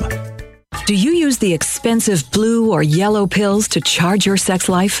 Preparewithmojo50.com. Do you use the expensive blue or yellow pills to charge your sex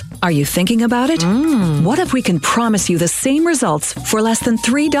life? Are you thinking about it? What if we can promise you the same results for less than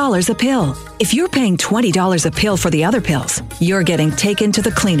 $3 a pill? If you're paying $20 a pill for the other pills, you're getting taken to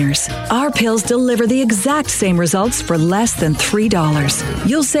the cleaners. Our pills deliver the exact same results for less than $3.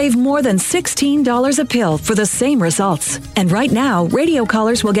 You'll save more than $16 a pill for the same results. And right now, radio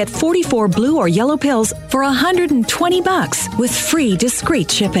callers will get 44 blue or yellow pills for $120 with free discreet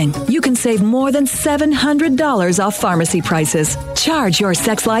shipping. You can save more than $700 off pharmacy prices. Charge your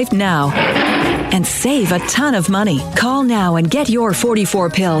sex life now and save a ton of money. Call now and get your 44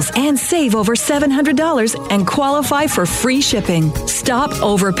 pills and save over $700 and qualify for free shipping. Stop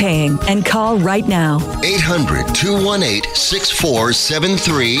overpaying and call right now.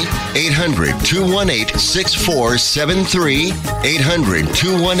 800-218-6473. 800-218-6473.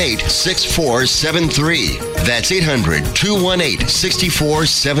 800-218-6473. That's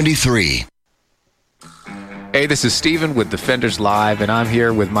 800-218-6473. Hey, this is Steven with Defenders Live, and I'm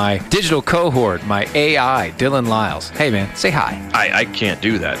here with my digital cohort, my AI, Dylan Lyles. Hey, man, say hi. I can't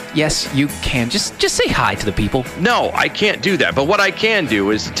do that. Yes, you can. Just say hi to the people. No, I can't do that. But what I can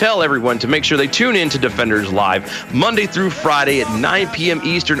do is tell everyone to make sure they tune in to Defenders Live Monday through Friday at 9 p.m.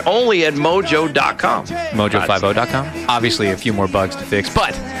 Eastern, only at mojo.com. Mojo50.com. Obviously, a few more bugs to fix,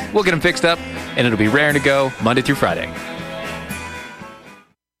 but we'll get them fixed up, and it'll be raring to go Monday through Friday.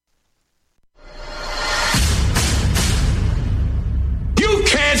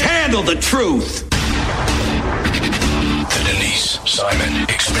 The truth. The Denise Simon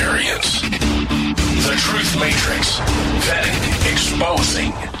Experience. The Truth Matrix. Vetting,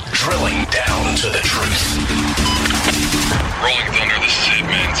 exposing, drilling down to the truth. Rolling Thunder, this is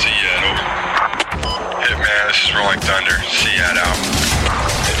Hitman. Seat over. Hitman, this is Rolling Thunder. Seat out.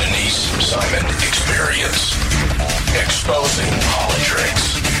 The Denise Simon Experience. Exposing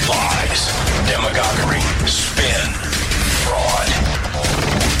politics, lies, demagoguery, spin, fraud.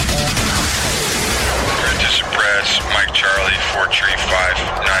 Suppress, Mike Charlie, 4 Tree 5,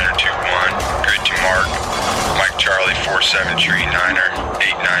 9er 2-1, Grid to Mark, Mike Charlie, 4-7 Tree 9er,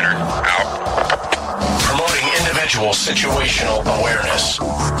 8-9er, out. Promoting individual situational awareness.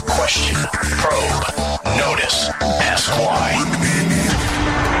 Question, probe, notice, ask why.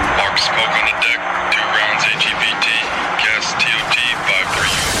 Mark smoke on the deck, 2 rounds AGPT, gas TOT 5-3.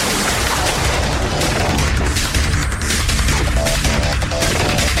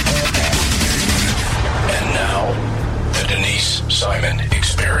 Now, the Denise Simon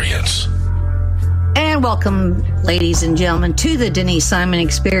Experience. And welcome, ladies and gentlemen, to the Denise Simon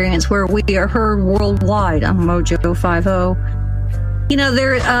Experience, where we are heard worldwide on Mojo 50. You know,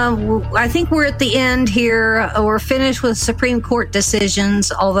 I think we're at the end here. We're finished with Supreme Court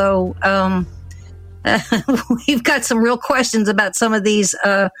decisions, although we've got some real questions about some of these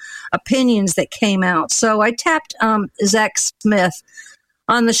opinions that came out. So I tapped Zach Smith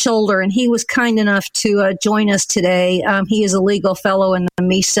on the shoulder, and he was kind enough to join us today. He is a legal fellow in the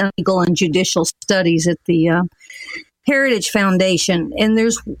Meese Legal and Judicial Studies at the Heritage Foundation. And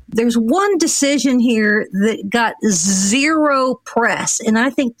there's one decision here that got zero press, and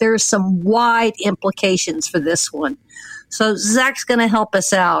I think there's some wide implications for this one. So Zach's going to help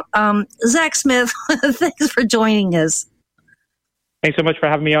us out. Zach Smith, thanks for joining us. Thanks so much for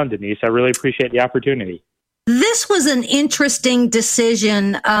having me on, Denise. I really appreciate the opportunity. This was an interesting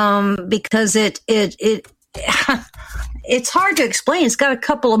decision because it's hard to explain. It's got a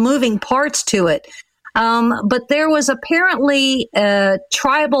couple of moving parts to it. But there was apparently a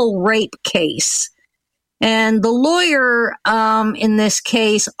tribal rape case. And the lawyer in this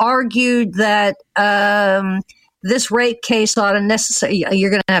case argued that this rape case ought to you're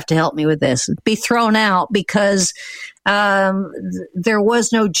going to have to help me with this, be thrown out because there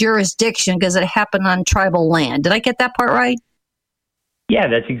was no jurisdiction because it happened on tribal land. Did I get that part right? Yeah,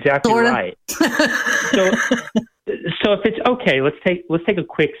 that's exactly right. So if it's okay, let's take a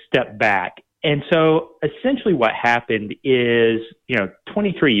quick step back. And so essentially what happened is,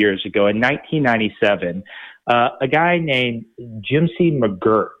 23 years ago in 1997, a guy named Jim C.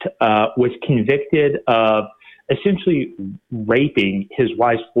 McGirt was convicted of essentially raping his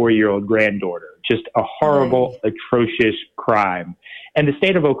wife's 4-year-old granddaughter. Just a horrible, atrocious crime. And the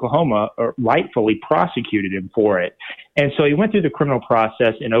state of Oklahoma rightfully prosecuted him for it. And so he went through the criminal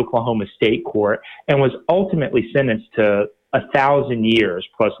process in Oklahoma State Court and was ultimately sentenced to 1,000 years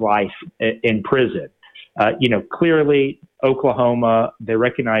plus life in prison. Clearly, Oklahoma, they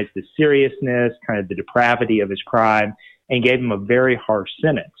recognized the seriousness, kind of the depravity of his crime, and gave him a very harsh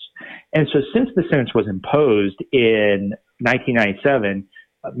sentence. And so since the sentence was imposed in 1997,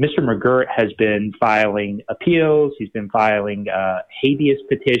 Mr. McGirt has been filing appeals. He's been filing habeas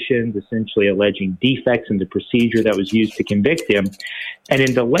petitions, essentially alleging defects in the procedure that was used to convict him. And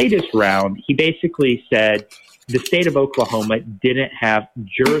in the latest round, he basically said the state of Oklahoma didn't have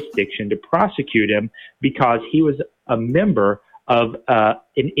jurisdiction to prosecute him because he was a member of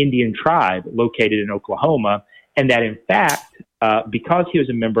an Indian tribe located in Oklahoma, and that in fact, because he was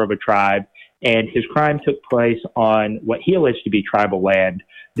a member of a tribe and his crime took place on what he alleged to be tribal land,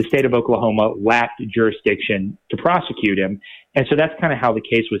 the state of Oklahoma lacked jurisdiction to prosecute him. And so that's kind of how the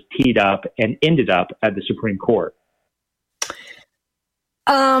case was teed up and ended up at the Supreme Court.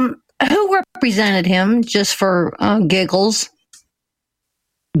 Who represented him, just for giggles?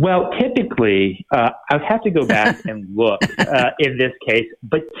 Well, typically, I'd have to go back and look in this case,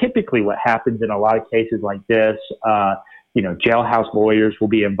 but typically what happens in a lot of cases like this, jailhouse lawyers will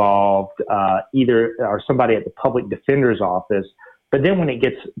be involved, either or somebody at the public defender's office. But then when it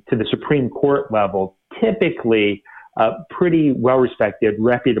gets to the Supreme Court level, typically pretty well-respected,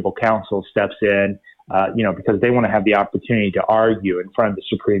 reputable counsel steps in, because they want to have the opportunity to argue in front of the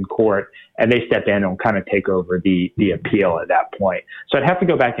Supreme Court, and they step in and kind of take over the appeal at that point. So I'd have to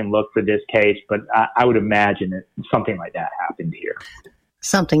go back and look for this case, but I would imagine that something like that happened here.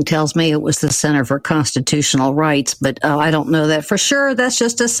 Something tells me it was the Center for Constitutional Rights, but I don't know that for sure. That's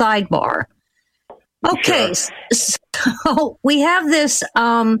just a sidebar. Okay, sure. So we have this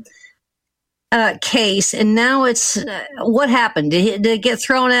case, and now it's what happened? Did it get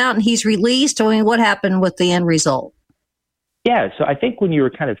thrown out and he's released? I mean, what happened with the end result? Yeah, so I think when you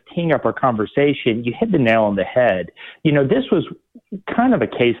were kind of teeing up our conversation, you hit the nail on the head. This was kind of a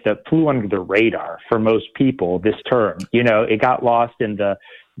case that flew under the radar for most people this term. It got lost in the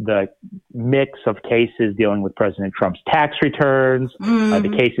mix of cases dealing with President Trump's tax returns,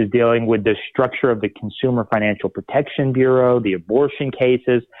 the cases dealing with the structure of the Consumer Financial Protection Bureau, the abortion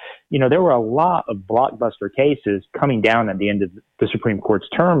cases. There were a lot of blockbuster cases coming down at the end of the Supreme Court's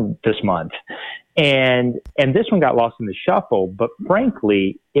term this month. And this one got lost in the shuffle, but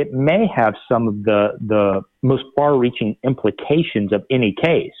frankly, it may have some of the most far-reaching implications of any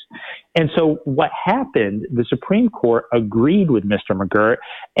case. And so what happened, the Supreme Court agreed with Mr. McGirt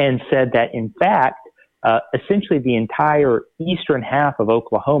and said that, in fact, essentially the entire eastern half of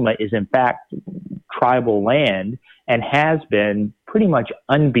Oklahoma is, in fact, tribal land and has been pretty much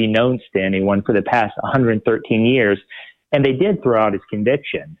unbeknownst to anyone for the past 113 years. And they did throw out his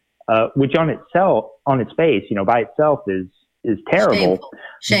conviction. Which on its face, by itself is terrible.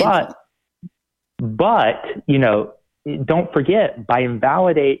 Shameful. But don't forget, by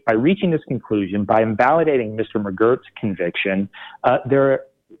reaching this conclusion, by invalidating Mr. McGirt's conviction, there are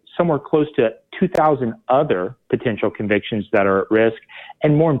somewhere close to 2,000 other potential convictions that are at risk.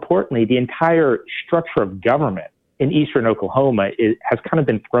 And more importantly, the entire structure of government in eastern Oklahoma has kind of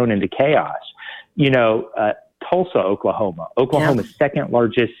been thrown into chaos. Tulsa, Oklahoma's second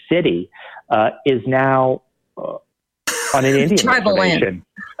largest city, is now on an Indian tribal land.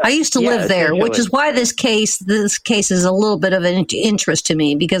 I used to live there, which is why this case is a little bit of an interest to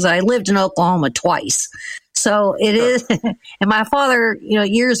me, because I lived in Oklahoma twice. So it is, and my father,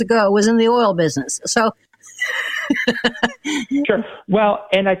 years ago was in the oil business. So. Sure. Well,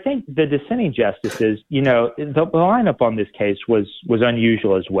 and I think the dissenting justices, the lineup on this case was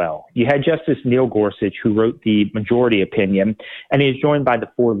unusual as well. You had Justice Neil Gorsuch, who wrote the majority opinion, and he is joined by the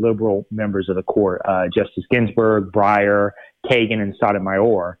four liberal members of the court, Justice Ginsburg, Breyer, Kagan, and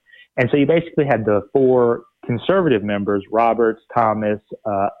Sotomayor. And so you basically had the four conservative members, Roberts, Thomas,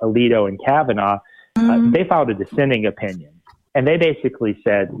 Alito, and Kavanaugh. They filed a dissenting opinion. And they basically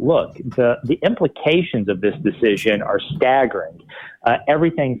said, look, the implications of this decision are staggering.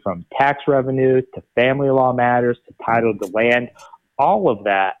 Everything from tax revenue to family law matters to title to land, all of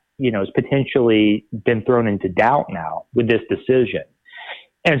that, has potentially been thrown into doubt now with this decision.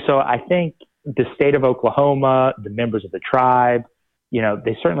 And so I think the state of Oklahoma, the members of the tribe,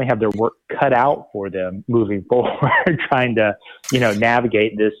 they certainly have their work cut out for them moving forward, trying to,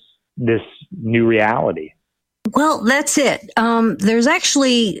 navigate this new reality. Well, that's it. There's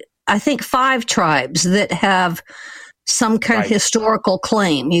actually, I think, 5 tribes that have some kind of historical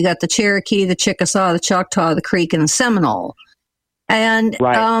claim. You got the Cherokee, the Chickasaw, the Choctaw, the Creek, and the Seminole. And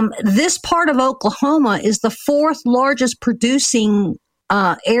this part of Oklahoma is the 4th largest producing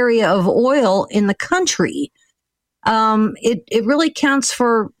area of oil in the country. It really counts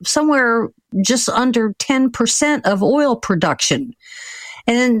for somewhere just under 10% of oil production.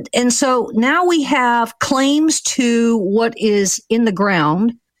 And so now we have claims to what is in the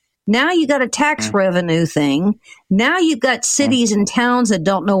ground. Now you got a tax revenue thing. Now you've got cities and towns that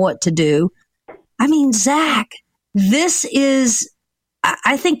don't know what to do. I mean, Zach, this is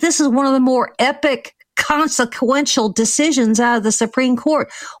I think this is one of the more epic, consequential decisions out of the Supreme Court.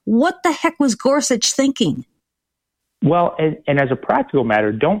 What the heck was Gorsuch thinking? Well, and as a practical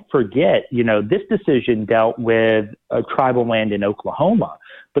matter, don't forget, this decision dealt with tribal land in Oklahoma,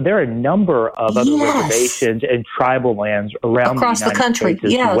 but there are a number of other reservations and tribal lands around across the country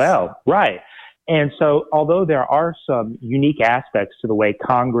States as well. Right. And so, although there are some unique aspects to the way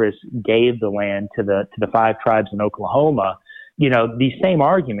Congress gave the land to the 5 tribes in Oklahoma, these same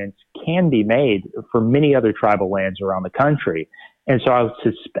arguments can be made for many other tribal lands around the country. And so I would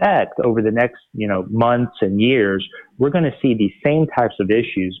suspect over the next, months and years, we're going to see these same types of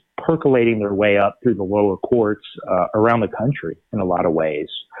issues percolating their way up through the lower courts around the country in a lot of ways.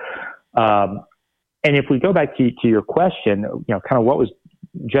 And if we go back to your question, kind of what was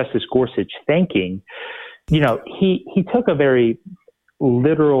Justice Gorsuch thinking, he took a very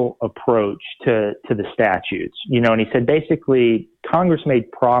literal approach to the statutes, and he said basically Congress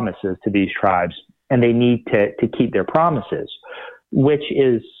made promises to these tribes and they need to keep their promises, which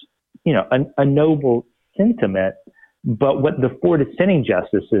is, a noble sentiment. But what the 4 dissenting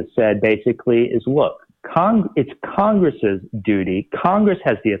justices said basically is, look, it's Congress's duty. Congress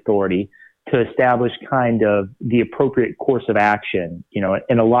has the authority to establish kind of the appropriate course of action,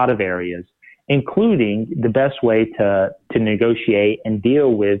 in a lot of areas, including the best way to negotiate and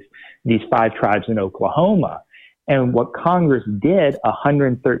deal with these 5 tribes in Oklahoma. And what Congress did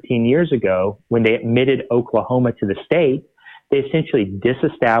 113 years ago when they admitted Oklahoma to the state, they essentially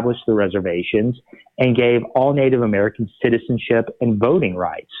disestablished the reservations and gave all Native Americans citizenship and voting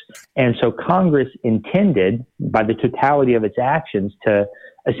rights. And so Congress intended, by the totality of its actions, to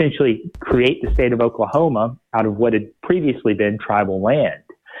essentially create the state of Oklahoma out of what had previously been tribal land.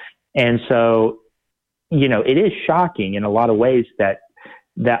 And so, it is shocking in a lot of ways that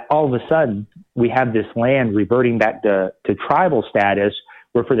all of a sudden we have this land reverting back to tribal status,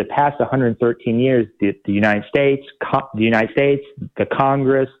 where for the past 113 years, the United States, the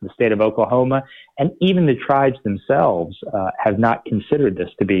Congress, the state of Oklahoma, and even the tribes themselves have not considered this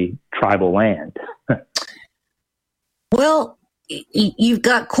to be tribal land. Well, you've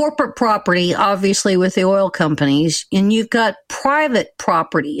got corporate property, obviously, with the oil companies, and you've got private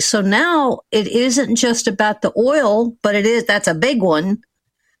property. So now it isn't just about the oil, but that's a big one.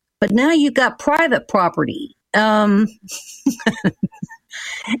 But now you've got private property.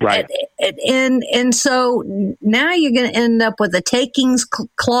 Right. And so now you're going to end up with the takings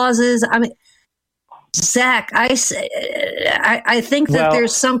clauses. I mean, Zach, I think that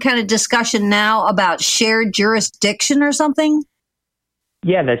there's some kind of discussion now about shared jurisdiction or something.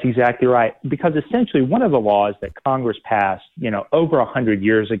 Yeah, that's exactly right. Because essentially one of the laws that Congress passed, over 100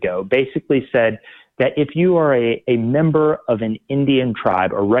 years ago, basically said that if you are a member of an Indian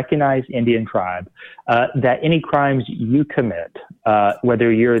tribe, a recognized Indian tribe, that any crimes you commit,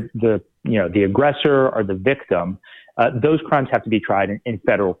 whether you're the aggressor or the victim, those crimes have to be tried in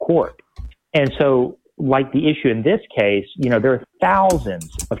federal court. And so, like the issue in this case, there are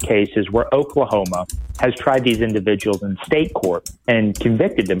thousands of cases where Oklahoma has tried these individuals in state court and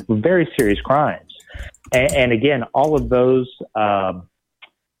convicted them for very serious crimes. And again, all of those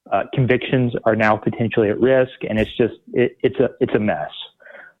convictions are now potentially at risk, and it's a mess.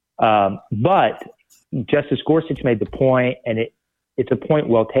 But Justice Gorsuch made the point, and it's a point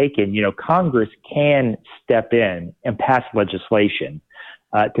well taken. Congress can step in and pass legislation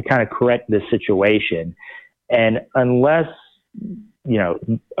to kind of correct this situation, and unless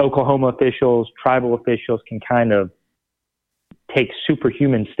Oklahoma officials, tribal officials can kind of take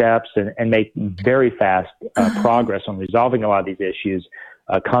superhuman steps and make very fast progress on resolving a lot of these issues,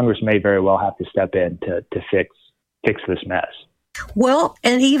 Congress may very well have to step in to fix this mess. Well,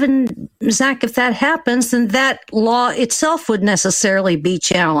 and even, Zach, if that happens, then that law itself would necessarily be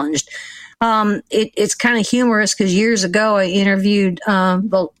challenged. It's kind of humorous because years ago I interviewed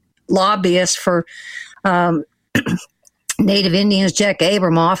the lobbyist for Native Indians, Jack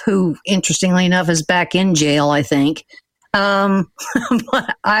Abramoff, who, interestingly enough, is back in jail, I think. But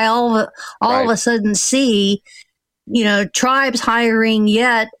I all of a sudden see, tribes hiring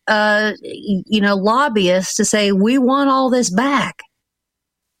yet, lobbyists to say, we want all this back.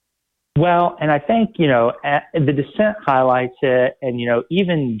 Well, and I think, the dissent highlights it, and,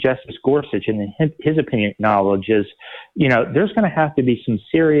 even Justice Gorsuch, in his opinion, acknowledges, there's going to have to be some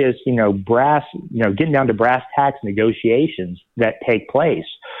serious, brass, getting down to brass tacks negotiations that take place.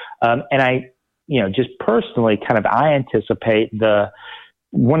 And I, just personally I anticipate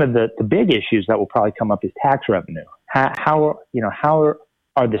one of the big issues that will probably come up is tax revenue. How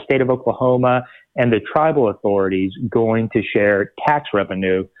are the state of Oklahoma and the tribal authorities going to share tax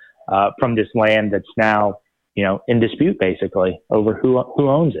revenue from this land that's now in dispute basically over who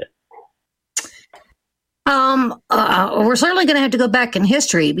owns it. We're certainly going to have to go back in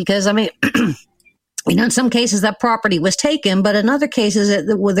history because, I mean, in some cases that property was taken, but in other cases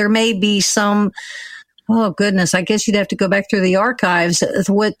there may be some, oh goodness, I guess you'd have to go back through the archives.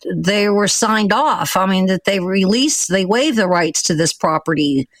 What they were signed off. I mean, that they waived the rights to this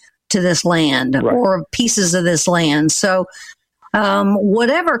property, to this land, right, or pieces of this land. So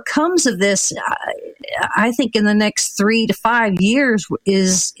whatever comes of this, I think in the next 3 to 5 years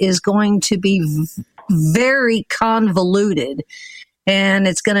is going to be very convoluted. And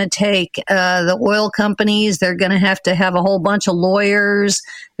it's going to take the oil companies, they're going to have a whole bunch of lawyers.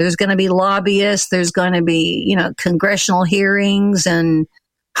 There's going to be lobbyists. There's going to be, congressional hearings. And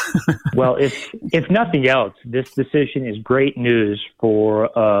well, if nothing else, this decision is great news for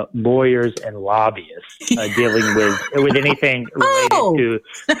lawyers and lobbyists dealing with anything related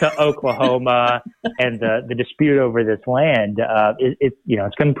to Oklahoma and the dispute over this land.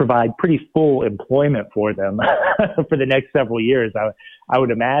 It's going to provide pretty full employment for them for the next several years. I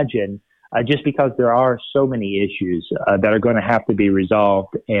would imagine, just because there are so many issues that are going to have to be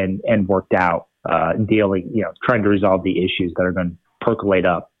resolved and worked out, trying to resolve the issues that are going to percolate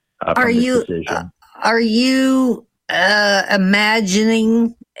up from this decision. Are you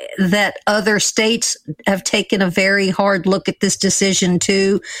imagining that other states have taken a very hard look at this decision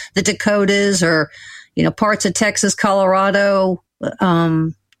too? The Dakotas or, parts of Texas, Colorado.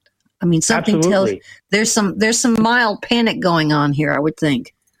 Something Absolutely. tells there's some mild panic going on here, I would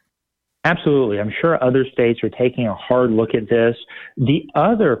think. Absolutely. I'm sure other states are taking a hard look at this. The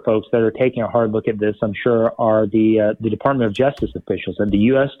other folks that are taking a hard look at this, I'm sure, are the Department of Justice officials and the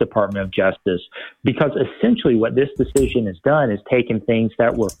U.S. Department of Justice, because essentially what this decision has done is taken things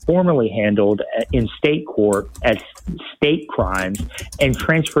that were formerly handled in state court as state crimes and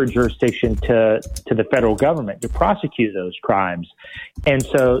transferred jurisdiction to the federal government to prosecute those crimes. And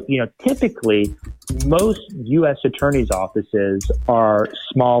so, typically most U.S. attorneys' offices are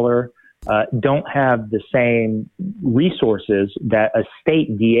smaller, don't have the same resources that a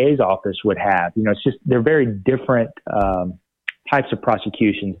state DA's office would have. It's just, they're very different types of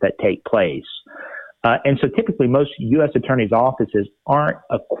prosecutions that take place. And so typically most U.S. attorneys' offices aren't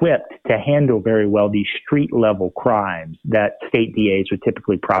equipped to handle very well these street level crimes that state DAs would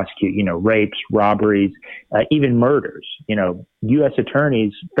typically prosecute, rapes, robberies, even murders. U.S.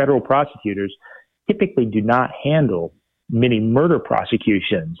 attorneys, federal prosecutors typically do not handle many murder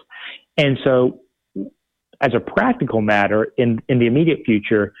prosecutions. And so as a practical matter, in the immediate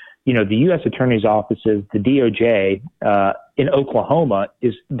future, the U.S. attorney's offices, the DOJ in Oklahoma,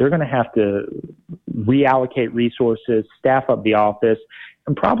 they're going to have to reallocate resources, staff up the office,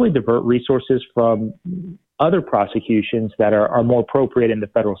 and probably divert resources from other prosecutions that are more appropriate in the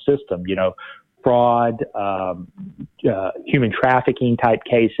federal system, fraud, human trafficking type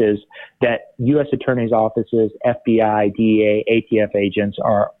cases that U.S. attorneys' offices, FBI, DEA, ATF agents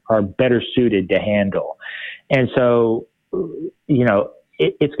are better suited to handle. And so,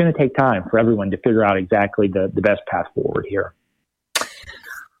 it's going to take time for everyone to figure out exactly the best path forward here.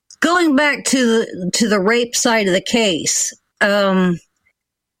 Going back to the rape side of the case,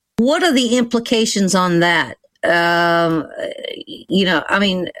 what are the implications on that?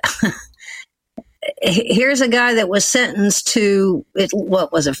 Here's a guy that was sentenced to,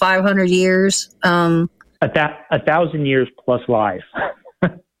 500 years? 1,000 years plus life.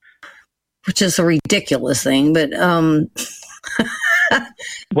 Which is a ridiculous thing, but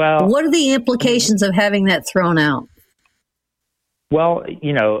well, what are the implications of having that thrown out? Well,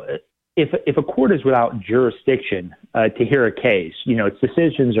 if a court is without jurisdiction to hear a case, its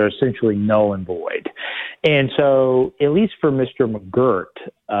decisions are essentially null and void. And so, at least for Mr. McGirt,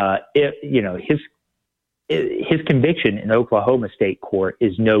 his conviction in Oklahoma State Court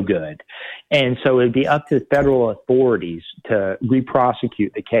is no good. And so it'd be up to federal authorities to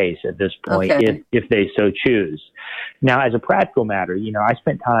re-prosecute the case at this point, if they so choose. Now, as a practical matter, I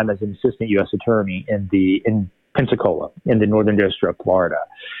spent time as an assistant U.S. attorney in Pensacola, in the Northern District of Florida.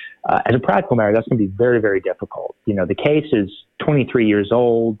 As a practical matter, that's going to be very, very difficult. The case is 23 years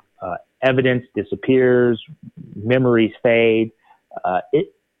old. Evidence disappears. Memories fade.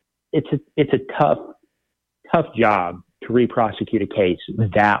 It's a tough job to re-prosecute a case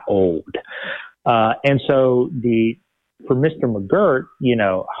that old. And so for Mr. McGirt,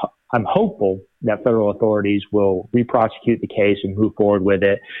 I'm hopeful that federal authorities will re-prosecute the case and move forward with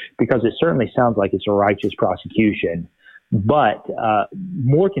it, because it certainly sounds like it's a righteous prosecution. But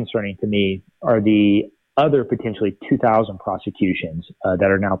more concerning to me are the other potentially 2,000 prosecutions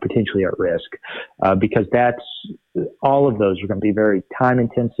that are now potentially at risk, because all of those are going to be very time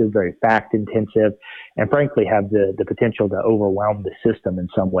intensive, very fact intensive, and frankly have the potential to overwhelm the system in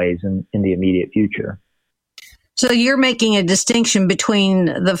some ways in the immediate future. So you're making a distinction between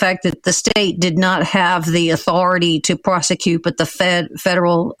the fact that the state did not have the authority to prosecute, but the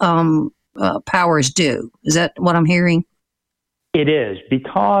federal powers do. Is that what I'm hearing? It is,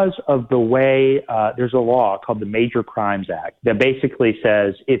 because of the way there's a law called the Major Crimes Act that basically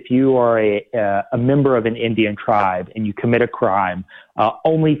says if you are a member of an Indian tribe and you commit a crime,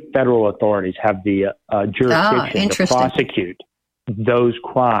 only federal authorities have the jurisdiction to prosecute those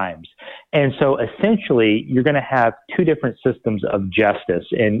crimes. And so essentially you're going to have two different systems of justice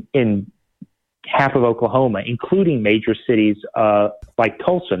in half of Oklahoma, including major cities like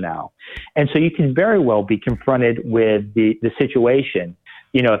Tulsa now. And so you can very well be confronted with the situation.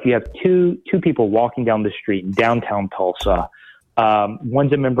 You know, if you have two people walking down the street in downtown Tulsa,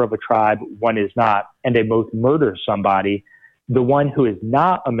 one's a member of a tribe, one is not, and they both murder somebody, the one who is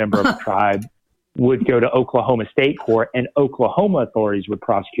not a member of a tribe would go to Oklahoma State Court, and Oklahoma authorities would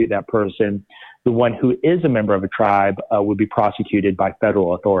prosecute that person. The one who is a member of a tribe would be prosecuted by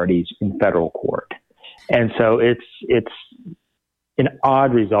federal authorities in federal court. And so it's an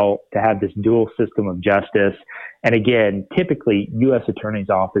odd result to have this dual system of justice. And again, typically U.S. attorneys'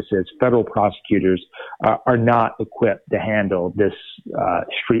 offices, federal prosecutors are not equipped to handle this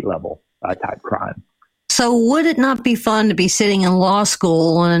street level type crime. So would it not be fun to be sitting in law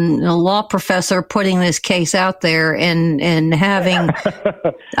school and a law professor putting this case out there and having,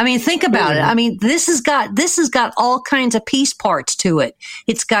 I mean, think about it. I mean, this has got all kinds of piece parts to it.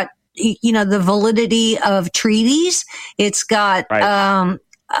 It's got, you know, the validity of treaties. It's got, land.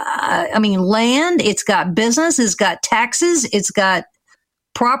 It's got business. It's got taxes. It's got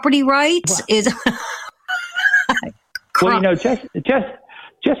property rights. Well, you know,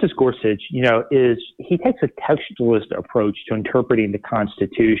 Justice Gorsuch, you know, he takes a textualist approach to interpreting the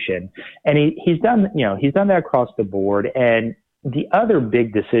Constitution, and he's done that across the board. And the other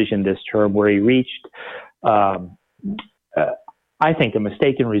big decision this term where he reached, I think, a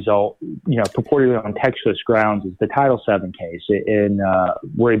mistaken result, you know, purportedly on textualist grounds, is the Title VII case,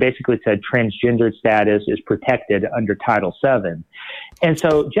 where he basically said transgender status is protected under Title VII. And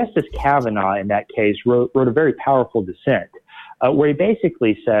so Justice Kavanaugh in that case wrote a very powerful dissent, where he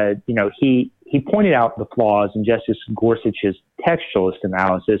basically said, you know, he pointed out the flaws in Justice Gorsuch's textualist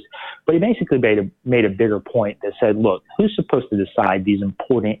analysis, but he basically made a bigger point that said, look, who's supposed to decide these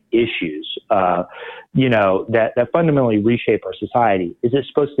important issues, you know, that fundamentally reshape our society? Is it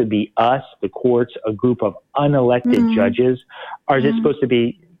supposed to be us, the courts, a group of unelected judges, or is it supposed to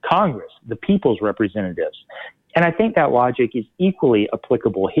be Congress, the people's representatives? And I think that logic is equally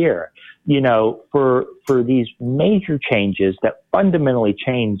applicable here. You know, for these major changes that fundamentally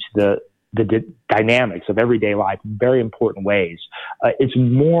change the dynamics of everyday life in very important ways, it's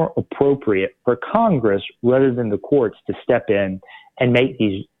more appropriate for Congress rather than the courts to step in and make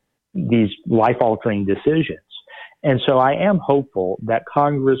these life-altering decisions. And so I am hopeful that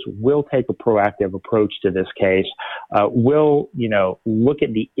Congress will take a proactive approach to this case, will, you know, look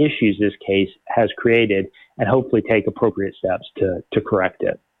at the issues this case has created and hopefully take appropriate steps to correct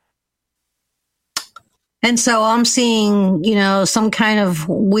it. And so I'm seeing, you know, some kind of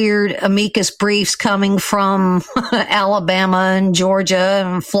weird amicus briefs coming from Alabama and Georgia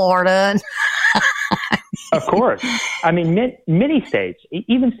and Florida. Of course. I mean, many states,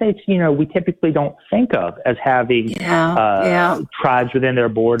 even states, you know, we typically don't think of as having tribes within their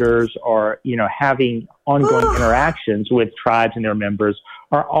borders or, you know, having ongoing interactions with tribes and their members,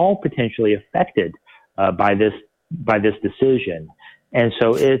 are all potentially affected by this decision. And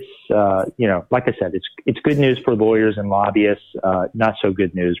so it's, you know, like I said, it's good news for lawyers and lobbyists, not so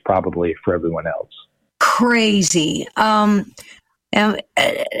good news probably for everyone else. Crazy. Why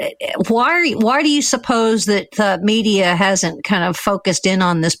do you suppose that the media hasn't kind of focused in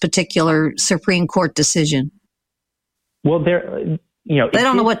on this particular Supreme Court decision? Well, they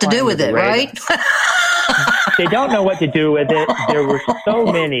don't know what to do with it, right? They don't know what to do with it. There were so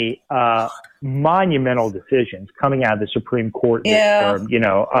many monumental decisions coming out of the Supreme Court this term, you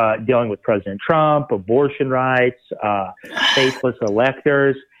know, dealing with President Trump, abortion rights, faithless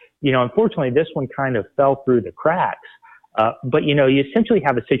electors. You know, unfortunately, this one kind of fell through the cracks. But, you know, you essentially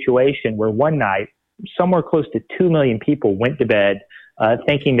have a situation where one night, somewhere close to 2 million people went to bed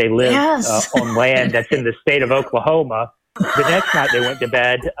thinking they lived on land that's in the state of Oklahoma. The next night they went to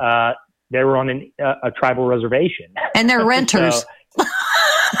bed, they were on a tribal reservation. And they're renters.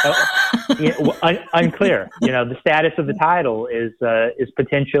 Unclear. You know, the status of the title is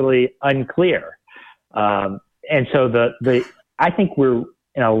potentially unclear. And so I think we're,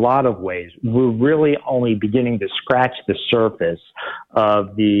 in a lot of ways, we're really only beginning to scratch the surface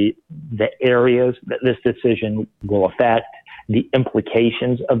of the areas that this decision will affect, the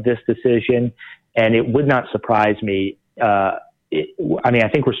implications of this decision. And it would not surprise me. I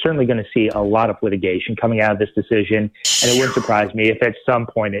think we're certainly going to see a lot of litigation coming out of this decision. And it wouldn't surprise me if at some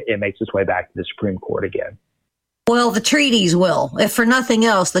point it makes its way back to the Supreme Court again. Well, the treaties will. If for nothing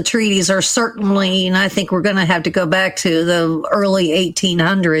else, the treaties are certainly, and I think we're going to have to go back to the early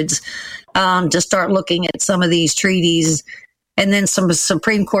 1800s to start looking at some of these treaties, and then some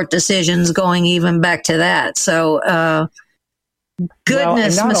Supreme Court decisions going even back to that. So,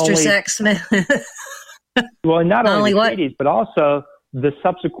 goodness, Mr. Zach Smith. Well, not only the treaties, but also the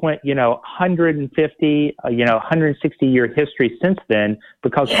subsequent, 150, 160-year history since then,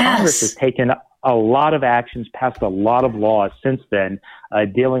 because Congress has taken a lot of actions, passed a lot of laws since then,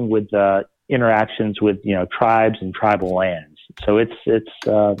 dealing with interactions with tribes and tribal lands. So it's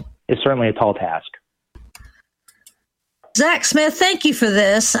certainly a tall task. Zach Smith, thank you for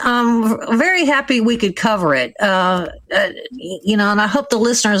this. I'm very happy we could cover it. And I hope the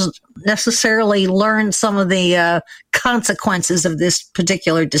listeners necessarily learn some of the consequences of this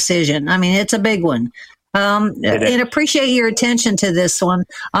particular decision. I mean, it's a big one. And appreciate your attention to this one.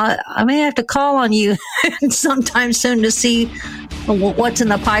 I may have to call on you sometime soon to see what's in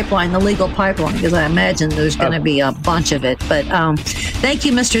the pipeline, the legal pipeline, because I imagine there's going to be a bunch of it. But thank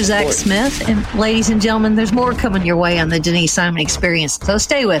you, Mr. Zach Smith. And ladies and gentlemen, there's more coming your way on the Denise Simon Experience. So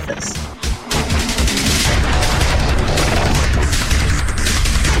stay with us.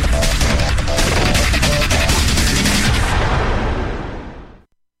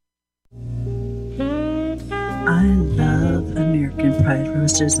 I love American Pride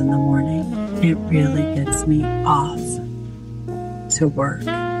Roasters in the morning. It really gets me off to work.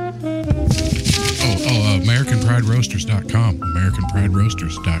 AmericanPrideRoasters.com.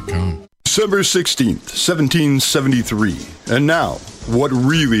 AmericanPrideRoasters.com. December 16th, 1773. And now, what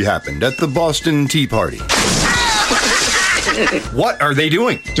really happened at the Boston Tea Party? What are they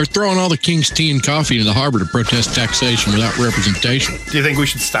doing? They're throwing all the King's tea and coffee into the harbor to protest taxation without representation. Do you think we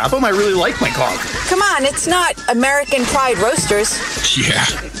should stop them? I really like my coffee. Come on, it's not American Pride Roasters. Yeah,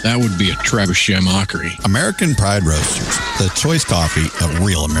 that would be a trebuchet mockery. American Pride Roasters, the choice coffee of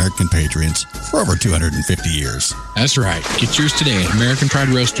real American patriots for over 250 years. That's right. Get yours today at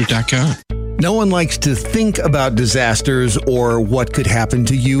AmericanPrideRoasters.com. No one likes to think about disasters or what could happen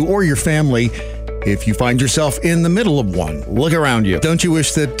to you or your family if you find yourself in the middle of one. Look around you. Don't you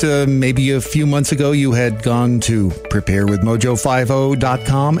wish that maybe a few months ago you had gone to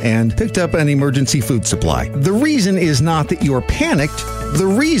preparewithmojo50.com and picked up an emergency food supply? The reason is not that you're panicked. The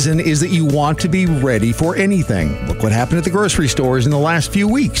reason is that you want to be ready for anything. Look what happened at the grocery stores in the last few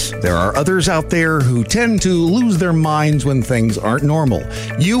weeks. There are others out there who tend to lose their minds when things aren't normal.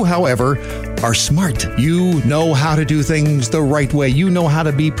 You, however, are smart. You know how to do things the right way. You know how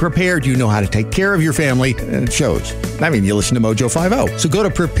to be prepared. You know how to take care of your family. And it shows. I mean, you listen to Mojo 50. So go to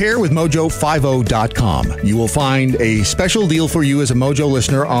preparewithmojo50.com. You will find a special deal for you as a Mojo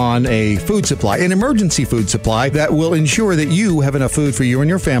listener on a food supply, an emergency food supply that will ensure that you have enough food for you and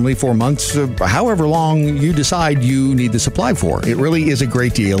your family for months, however long you decide you need the supply for. It really is a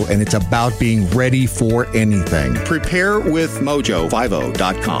great deal, and it's about being ready for anything.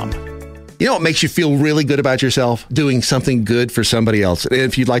 Preparewithmojo50.com. You know what makes you feel really good about yourself? Doing something good for somebody else. And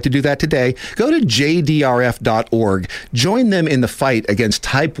if you'd like to do that today, go to jdrf.org. Join them in the fight against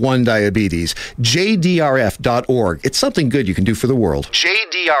type 1 diabetes. jdrf.org. It's something good you can do for the world.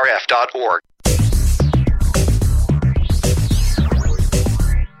 jdrf.org.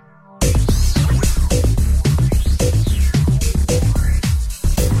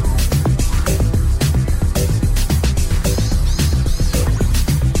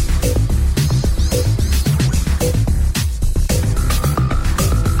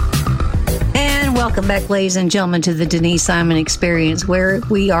 Welcome back, ladies and gentlemen, to the Denise Simon Experience, where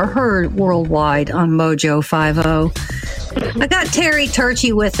we are heard worldwide on Mojo 50. I got Terry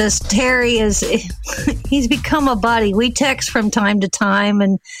Turchi with us. Terry he's become a buddy. We text from time to time,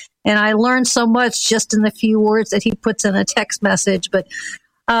 and I learned so much just in the few words that he puts in a text message. But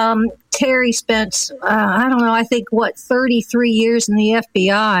Terry spent, 33 years in the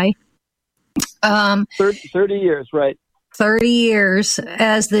FBI. 30 years, right. 30 years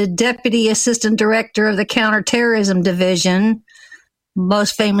as the Deputy Assistant Director of the Counterterrorism Division,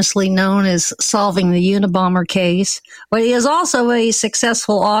 most famously known as solving the Unabomber case. But he is also a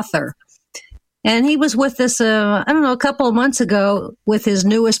successful author. And he was with us, a couple of months ago with his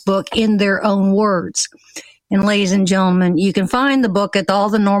newest book, In Their Own Words. And ladies and gentlemen, you can find the book at all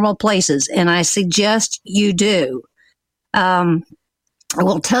the normal places, and I suggest you do. I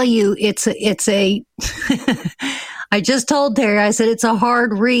will tell you, it's a I just told Terry, I said it's a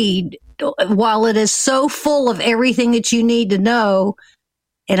hard read. While it is so full of everything that you need to know,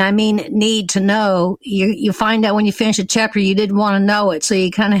 and I mean need to know, you find out when you finish a chapter you didn't want to know it, so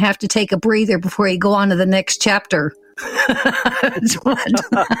you kind of have to take a breather before you go on to the next chapter.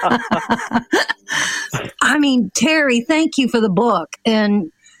 I mean, Terry, thank you for the book,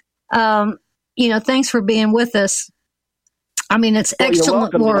 and thanks for being with us. I mean, it's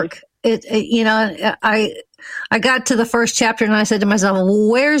excellent work. I got to the first chapter and I said to myself,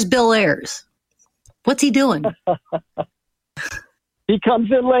 "Where's Bill Ayers? What's he doing?" He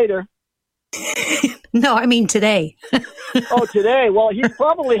comes in later. No, I mean today. Oh, today? Well, he's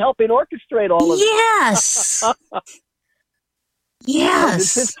probably helping orchestrate all of it. Yes. Yes.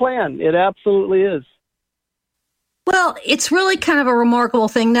 It's his plan. It absolutely is. Well, it's really kind of a remarkable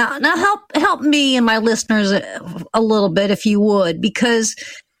thing. Now help me and my listeners a little bit, if you would, because,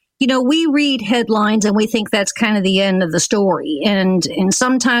 we read headlines and we think that's kind of the end of the story. And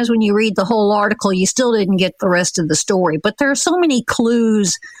sometimes when you read the whole article, you still didn't get the rest of the story. But there are so many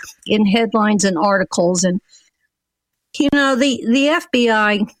clues in headlines and articles. And, the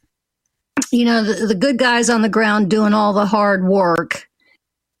FBI, the good guys on the ground doing all the hard work,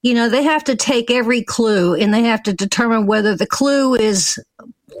 they have to take every clue and they have to determine whether the clue is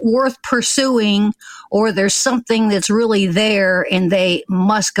worth pursuing or there's something that's really there and they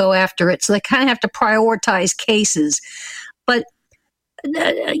must go after it. So they kind of have to prioritize cases. But,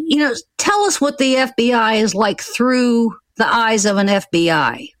 tell us what the FBI is like through the eyes of an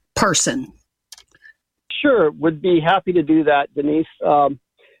FBI person. Sure, would be happy to do that, Denise.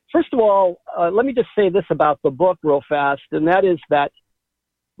 First of all, let me just say this about the book real fast, and that is that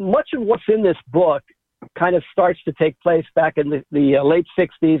much of what's in this book kind of starts to take place back in the late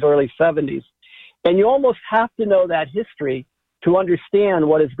 60s, early 70s. And you almost have to know that history to understand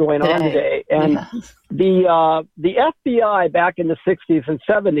what is going on today. And the FBI back in the 60s and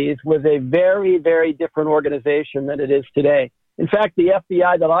 70s was a very, very different organization than it is today. In fact, the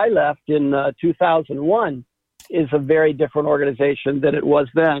FBI that I left in 2001 is a very different organization than it was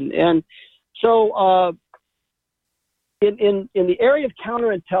then. And so in the area of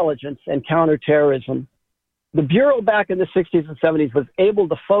counterintelligence and counterterrorism, the Bureau back in the 60s and 70s was able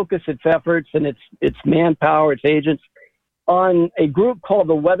to focus its efforts and its manpower, its agents, on a group called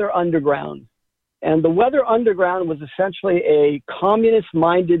the Weather Underground. And the Weather Underground was essentially a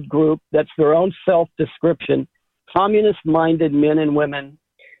communist-minded group, that's their own self-description, communist-minded men and women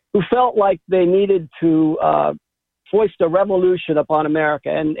who felt like they needed to foist a revolution upon America.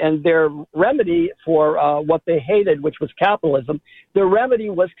 And their remedy for what they hated, which was capitalism, their remedy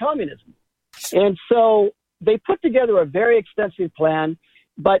was communism. And so they put together a very extensive plan,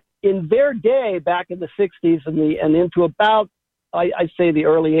 but in their day, back in the 60s and into about, I'd say the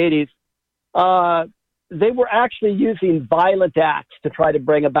early 80s, they were actually using violent acts to try to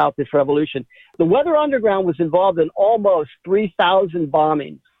bring about this revolution. The Weather Underground was involved in almost 3,000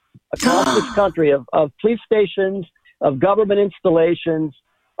 bombings across this country of police stations, of government installations,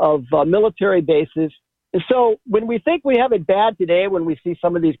 of military bases. And so when we think we have it bad today, when we see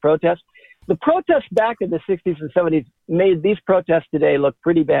some of these protests, the protests back in the 60s and 70s made these protests today look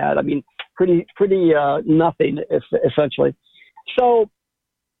pretty bad. I mean, pretty nothing, essentially. So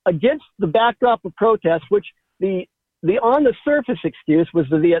against the backdrop of protests, which the on the surface excuse was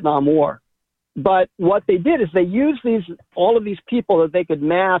the Vietnam War. But what they did is they used all of these people that they could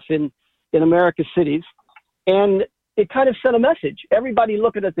mass in America's cities, and it kind of sent a message. Everybody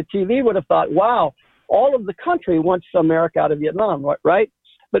looking at the TV would have thought, wow, all of the country wants America out of Vietnam, right?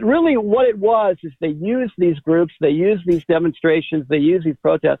 But really what it was is they used these groups, they used these demonstrations, they used these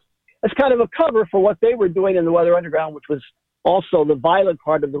protests as kind of a cover for what they were doing in the Weather Underground, which was also the violent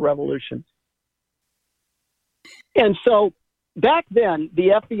part of the revolution. And so back then, the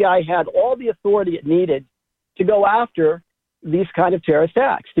FBI had all the authority it needed to go after these kind of terrorist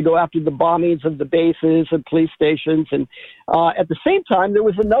acts, to go after the bombings of the bases and police stations. And at the same time, there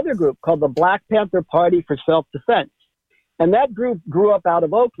was another group called the Black Panther Party for Self-Defense. And that group grew up out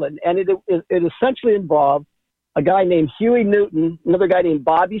of Oakland, and it essentially involved a guy named Huey Newton, another guy named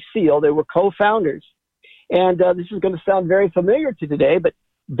Bobby Seale. They were co-founders. And this is going to sound very familiar to today, but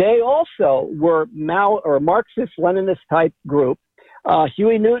they also were Marxist-Leninist type group.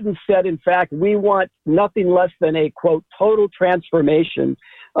 Huey Newton said, in fact, we want nothing less than a, quote, total transformation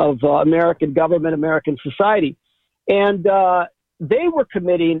of American government, American society. And they were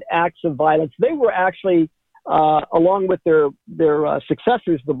committing acts of violence. They were actually along with their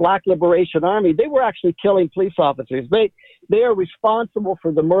successors, the Black Liberation Army, they were actually killing police officers. They are responsible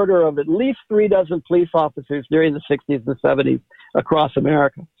for the murder of at least 36 police officers during the 60s and 70s across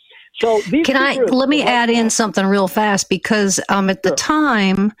America. So let me add in something real fast, because at the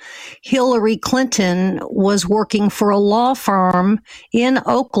time, Hillary Clinton was working for a law firm in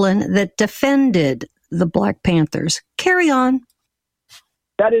Oakland that defended the Black Panthers. Carry on.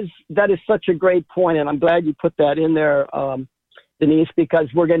 That is such a great point, and I'm glad you put that in there, Denise, because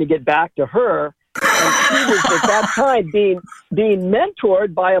we're going to get back to her. And she was at that time being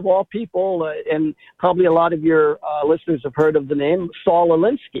mentored by, of all people, and probably a lot of your listeners have heard of the name, Saul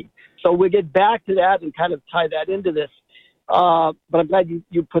Alinsky. So we'll get back to that and kind of tie that into this. But I'm glad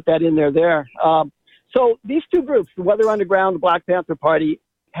you put that in there. So these two groups, the Weather Underground, the Black Panther Party,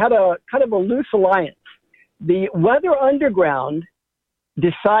 had a kind of a loose alliance. The Weather Underground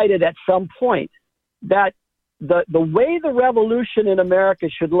decided at some point that the way the revolution in America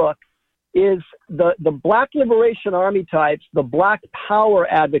should look is the Black Liberation Army types, the Black Power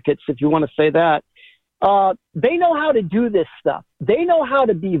advocates, if you want to say that, they know how to do this stuff. They know how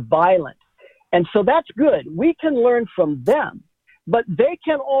to be violent. And so that's good. We can learn from them, but they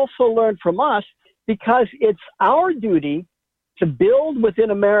can also learn from us, because it's our duty to build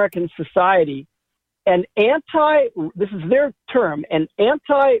within American society this is their term, an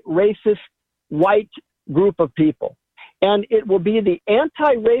anti-racist white group of people. And it will be the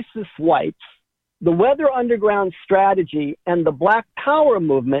anti-racist whites, the Weather Underground strategy, and the Black Power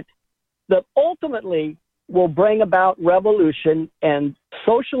movement that ultimately will bring about revolution and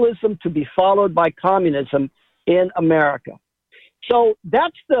socialism to be followed by communism in America. So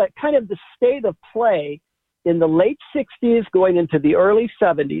that's the kind of the state of play in the late 60s going into the early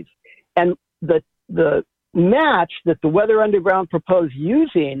 70s. And the match that the Weather Underground proposed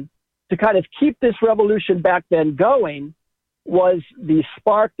using to kind of keep this revolution back then going was the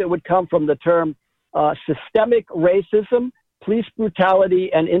spark that would come from the term systemic racism, police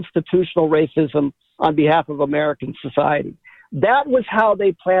brutality, and institutional racism on behalf of American society. That was how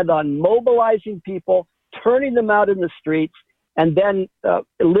they planned on mobilizing people, turning them out in the streets, and then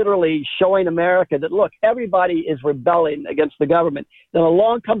literally showing America that, look, everybody is rebelling against the government. Then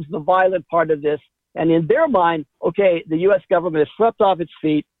along comes the violent part of this, and in their mind, okay, the U.S. government is swept off its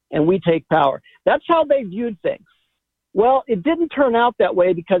feet, and we take power. That's how they viewed things. Well, it didn't turn out that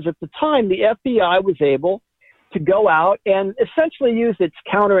way, because at the time, the FBI was able to go out and essentially use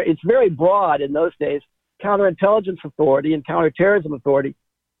it's very broad in those days, counterintelligence authority and counterterrorism authority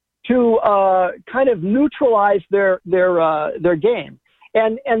to kind of neutralize their game.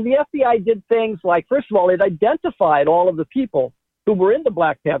 And the FBI did things like, first of all, it identified all of the people who were in the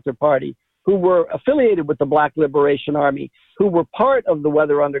Black Panther Party, who were affiliated with the Black Liberation Army, who were part of the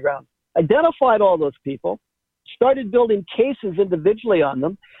Weather Underground, identified all those people, started building cases individually on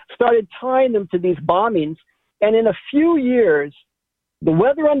them, started tying them to these bombings. And in a few years, the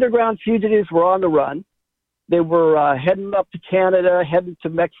Weather Underground fugitives were on the run. They were heading up to Canada, heading to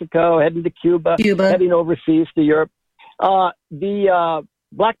Mexico, heading to Cuba, heading overseas to Europe. The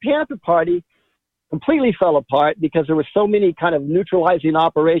Black Panther Party completely fell apart because there were so many kind of neutralizing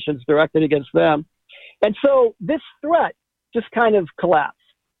operations directed against them. And so this threat just kind of collapsed,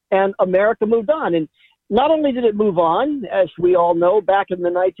 and America moved on. And not only did it move on, as we all know, back in the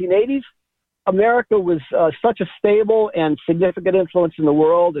 1980s, America was such a stable and significant influence in the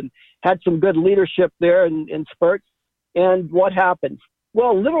world and had some good leadership there in spurts. And what happens?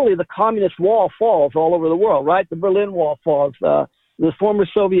 Well, literally the communist wall falls all over the world, right? The Berlin Wall falls. The former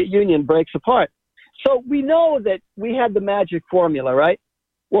Soviet Union breaks apart. So we know that we had the magic formula, right?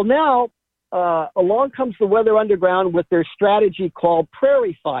 Well, now along comes the Weather Underground with their strategy called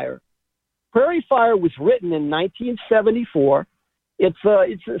Prairie Fire. Prairie Fire was written in 1974. It's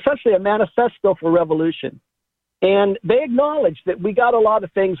essentially a manifesto for revolution. And they acknowledge that we got a lot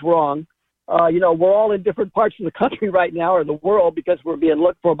of things wrong. We're all in different parts of the country right now, or the world, because we're being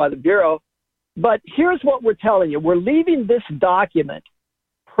looked for by the Bureau. But here's what we're telling you. We're leaving this document,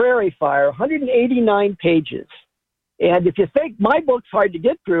 Prairie Fire, 189 pages. And if you think my book's hard to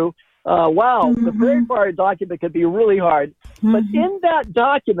get through, the Prairie Fire document could be really hard. Mm-hmm. But in that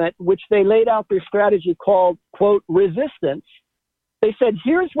document, which they laid out their strategy called, quote, resistance, they said,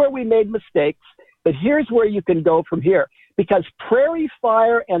 here's where we made mistakes, but here's where you can go from here. Because Prairie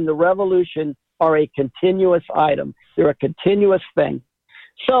Fire and the revolution are a continuous item. They're a continuous thing.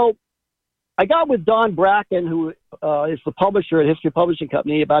 So I got with Don Bracken, who is the publisher at History Publishing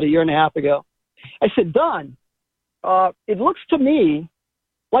Company, about a year and a half ago. I said, Don, it looks to me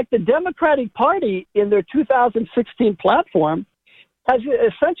like the Democratic Party in their 2016 platform has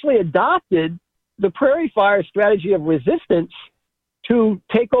essentially adopted the Prairie Fire strategy of resistance to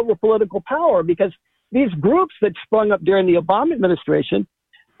take over political power, because these groups that sprung up during the Obama administration,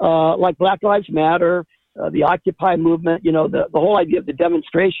 like Black Lives Matter, the Occupy movement, the whole idea of the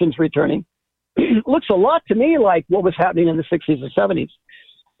demonstrations returning, looks a lot to me like what was happening in the 60s and 70s.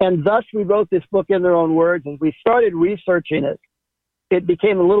 And thus we wrote this book in their own words. As we started researching it, it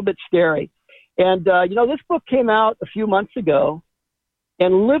became a little bit scary. And, this book came out a few months ago,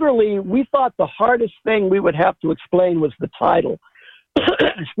 and literally we thought the hardest thing we would have to explain was the title,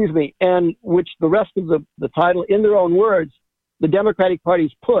 excuse me, and which the rest of the title, in their own words, the Democratic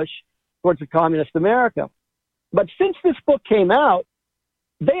Party's push towards a communist America. But since this book came out,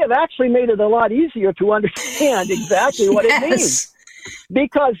 they have actually made it a lot easier to understand exactly what it means.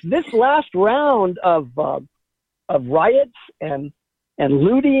 Because this last round of riots and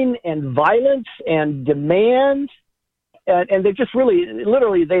looting and violence and demands, and they've just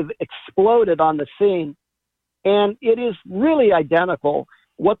literally they've exploded on the scene. And it is really identical.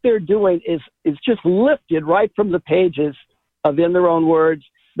 What they're doing is just lifted right from the pages of In Their Own Words,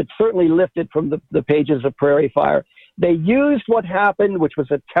 but certainly lifted from the pages of Prairie Fire. They used what happened, which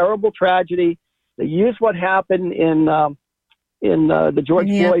was a terrible tragedy. They used what happened in the George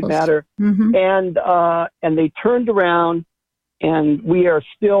Floyd matter, and they turned around, and we are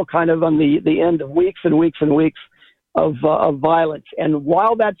still kind of on the end of weeks and weeks and weeks of violence. And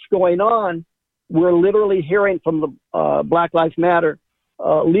while that's going on, we're literally hearing from the Black Lives Matter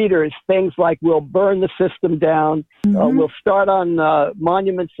leaders things like, we'll burn the system down, we'll start on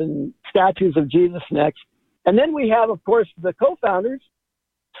monuments and statues of Jesus next. And then we have, of course, the co-founders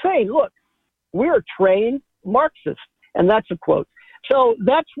saying, look, we're trained Marxists. And that's a quote. So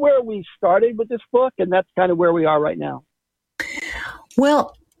that's where we started with this book, and that's kind of where we are right now.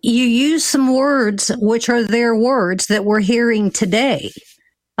 Well, you use some words, which are their words that we're hearing today.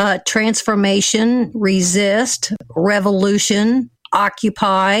 Transformation, resist, revolution,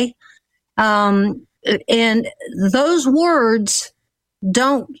 occupy. And those words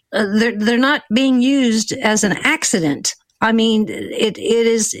they're not being used as an accident. I mean, it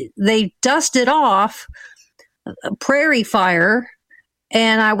is, they dusted off Prairie Fire,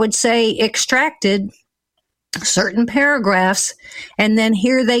 and I would say extracted certain paragraphs, and then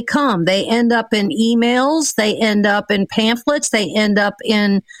here they come. They end up in emails, they end up in pamphlets, they end up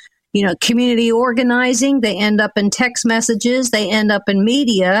in community organizing, they end up in text messages, they end up in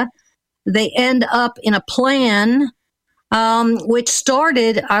media, they end up in a plan, which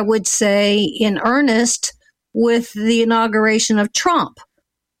started, I would say, in earnest with the inauguration of Trump.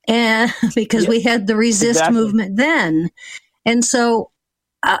 And because we had the resist movement then. And so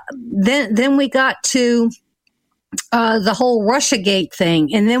then we got to the whole Russiagate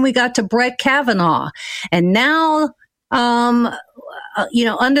thing. And then we got to Brett Kavanaugh. And now, under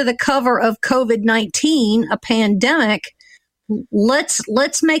the cover of COVID-19, a pandemic,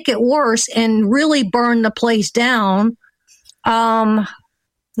 let's make it worse and really burn the place down. The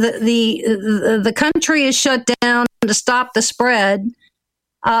country is shut down to stop the spread.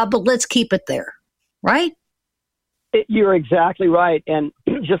 But let's keep it there, right? You're exactly right. And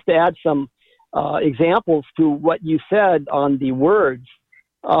just to add some examples to what you said on the words,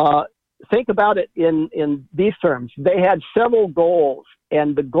 think about it in these terms. They had several goals,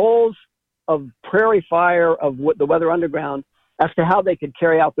 and the goals of Prairie Fire, of the Weather Underground, as to how they could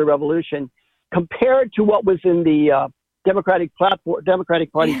carry out the revolution, compared to what was in the Democratic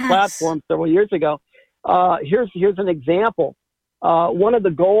Party's platform several years ago. Here's an example. One of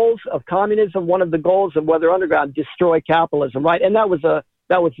the goals of communism, one of the goals of Weather Underground, destroy capitalism, right? And that was a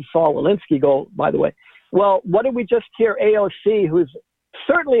Saul Alinsky goal, by the way. Well, what did we just hear? AOC, who's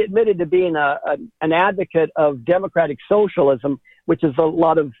certainly admitted to being an advocate of democratic socialism, which is a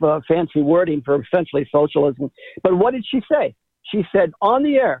lot of fancy wording for essentially socialism. But what did she say? She said on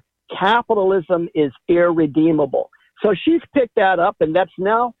the air, capitalism is irredeemable. So she's picked that up, and that's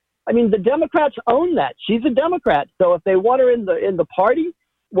now, I mean, the Democrats own that. She's a Democrat. So if they want her in the party,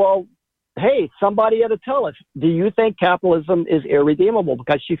 well, hey, somebody had to tell us, do you think capitalism is irredeemable?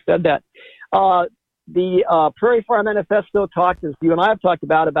 Because she said that. The Prairie Fire Manifesto talked, as you and I have talked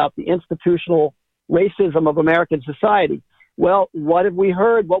about the institutional racism of American society. Well, what have we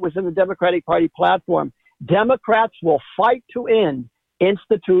heard? What was in the Democratic Party platform? Democrats will fight to end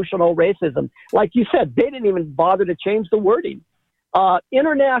institutional racism. Like you said, they didn't even bother to change the wording.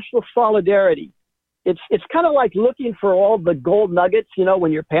 International solidarity. It's kind of like looking for all the gold nuggets,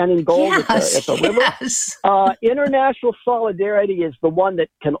 when you're panning gold at the river. Yes. International solidarity is the one that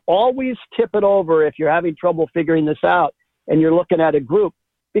can always tip it over if you're having trouble figuring this out and you're looking at a group,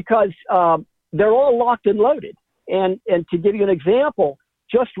 because they're all locked and loaded. And to give you an example,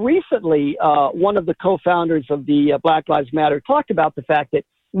 just recently, one of the co-founders of the Black Lives Matter talked about the fact that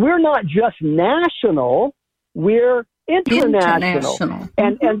we're not just national, we're international.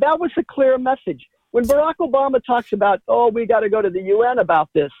 And that was a clear message. When Barack Obama talks about, we got to go to the UN about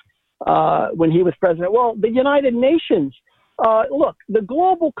this when he was president, well, the United Nations, look, the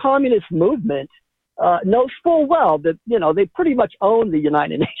global communist movement knows full well that, they pretty much own the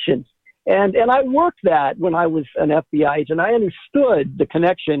United Nations. And I worked that when I was an FBI agent. I understood the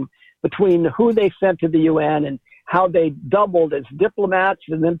connection between who they sent to the UN and how they doubled as diplomats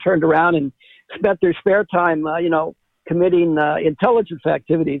and then turned around and spent their spare time, committing intelligence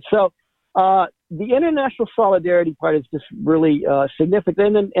activities. So the international solidarity part is just really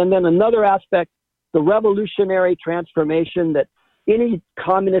significant. And then another aspect, the revolutionary transformation that any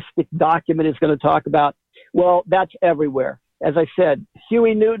communistic document is going to talk about, well, that's everywhere. As I said,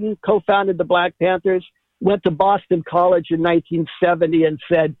 Huey Newton co-founded the Black Panthers, went to Boston College in 1970 and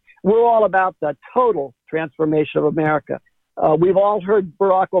said, we're all about the total transformation of America. We've all heard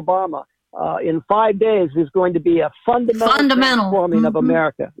Barack Obama. In 5 days, there's going to be a fundamental transforming of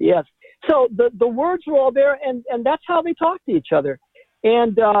America. Yes. So the words are all there, and that's how they talk to each other.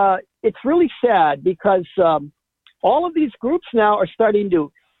 And it's really sad because all of these groups now are starting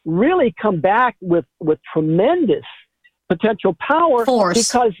to really come back with tremendous potential power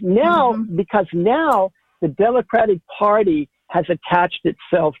because now the Democratic Party has attached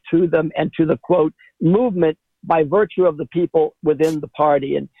itself to them and to the quote movement by virtue of the people within the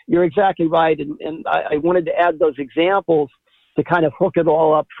party. And you're exactly right. And I wanted to add those examples to kind of hook it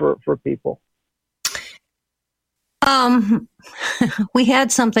all up for people. We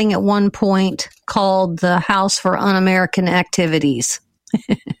had something at one point called the House for Un-American Activities.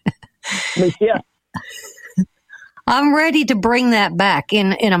 Yeah. I'm ready to bring that back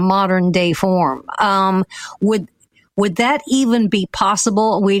in a modern day form. Would that even be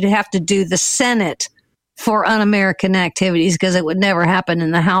possible? We'd have to do the Senate for Un-American Activities because it would never happen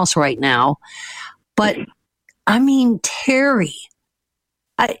in the House right now. But I mean, Terry,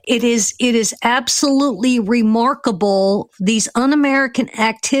 it is absolutely remarkable. These Un-American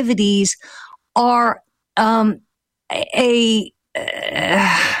activities are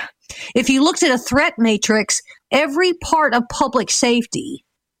if you looked at a threat matrix, every part of public safety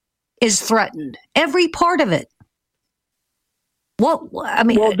is threatened. Every part of it.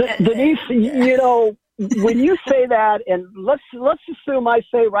 Denise, when you say that, and let's assume I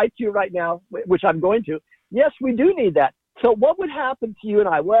say right to you right now, which I'm going to, yes, we do need that. So what would happen to you and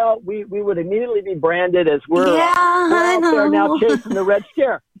I? Well, we would immediately be branded as we're out there now chasing the Red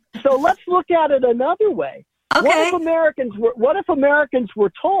Scare. So let's look at it another way. Okay. What if Americans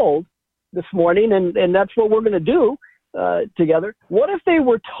were told this morning, and that's what we're going to do together, what if they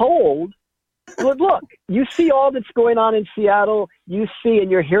were told, look, you see all that's going on in Seattle, you see and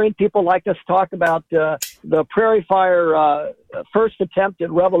you're hearing people like us talk about the Prairie Fire first attempt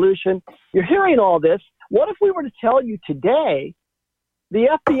at revolution. You're hearing all this. What if we were to tell you today,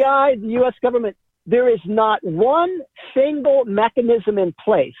 the FBI, the U.S. government, there is not one single mechanism in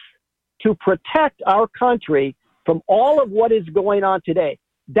place to protect our country from all of what is going on today.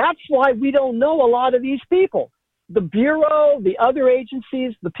 That's why we don't know a lot of these people. The Bureau, the other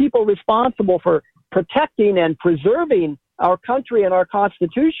agencies, the people responsible for protecting and preserving our country and our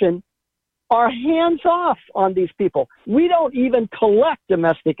Constitution are hands off on these people. We don't even collect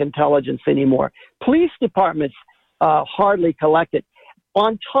domestic intelligence anymore. Police departments hardly collect it.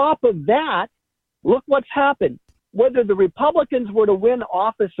 On top of that, look what's happened. Whether the Republicans were to win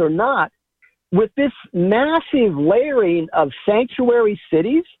office or not, with this massive layering of sanctuary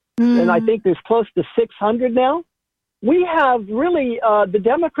cities, and I think there's close to 600 now, we have really the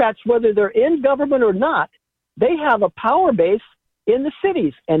Democrats, whether they're in government or not, they have a power base in the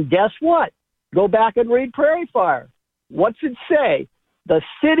cities. And guess what? Go back and read Prairie Fire. What's it say? The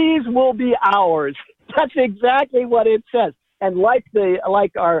cities will be ours. That's exactly what it says. And like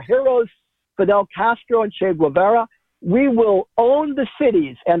our heroes, Fidel Castro and Che Guevara, we will own the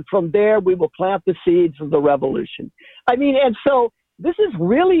cities, and from there we will plant the seeds of the revolution. I mean, and so this is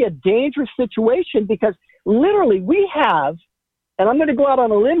really a dangerous situation because literally we have, and I'm going to go out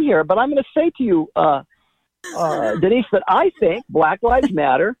on a limb here, but I'm going to say to you, Denise, that I think Black Lives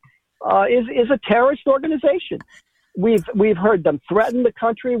Matter is a terrorist organization. We've heard them threaten the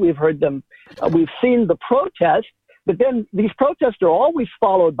country. We've heard them. We've seen the protests, but then these protests are always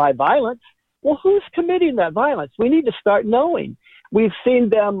followed by violence. Well, who's committing that violence? We need to start knowing. We've seen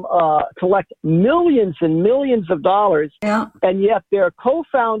them collect millions and millions of dollars, and yet their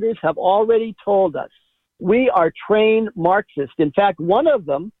co-founders have already told us we are trained Marxists. In fact, one of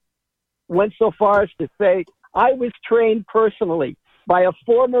them went so far as to say, I was trained personally by a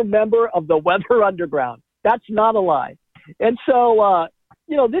former member of the Weather Underground. That's not a lie. And so,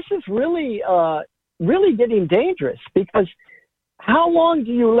 this is really, really getting dangerous, because how long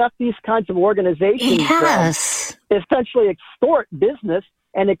do you let these kinds of organizations essentially extort business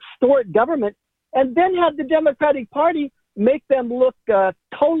and extort government, and then have the Democratic Party make them look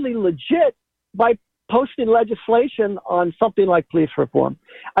totally legit by posting legislation on something like police reform?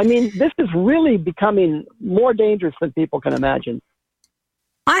 I mean, this is really becoming more dangerous than people can imagine.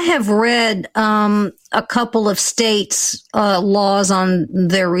 I have read a couple of states' laws on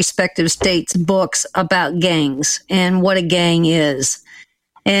their respective states' books about gangs and what a gang is.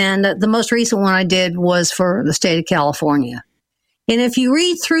 And the most recent one I did was for the state of California. And if you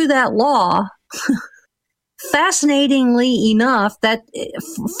read through that law, fascinatingly enough, that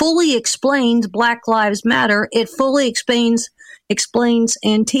fully explains Black Lives Matter. It fully explains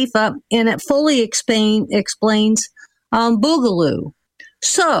Antifa, and it fully explains Boogaloo.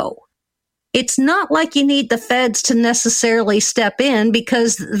 So it's not like you need the feds to necessarily step in,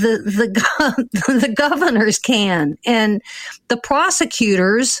 because the governors can, and the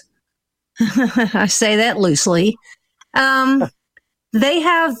prosecutors, I say that loosely, they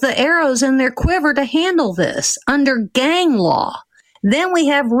have the arrows in their quiver to handle this under gang law. Then we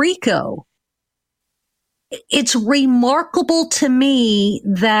have RICO. It's remarkable to me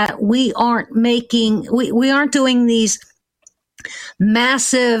that we aren't doing these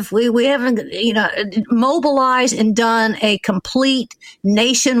massive, we haven't, mobilized and done a complete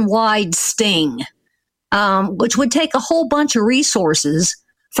nationwide sting, which would take a whole bunch of resources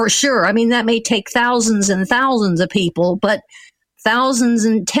for sure. I mean, that may take thousands and thousands of people, but thousands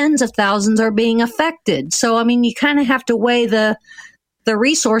and tens of thousands are being affected. So, I mean, you kind of have to weigh the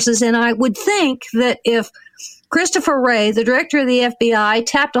resources. And I would think that if Christopher Wray, the director of the FBI,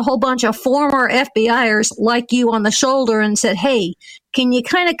 tapped a whole bunch of former FBIers like you on the shoulder and said, hey, can you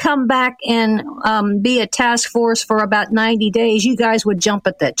kind of come back and be a task force for about 90 days? You guys would jump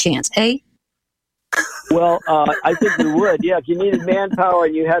at that chance, eh? Well, I think we would. Yeah, if you needed manpower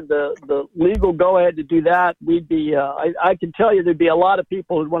and you had the legal go-ahead to do that, we'd be, I can tell you there'd be a lot of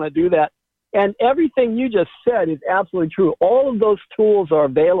people who'd want to do that. And everything you just said is absolutely true. All of those tools are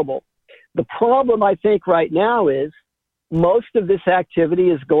available. The problem, I think, right now is most of this activity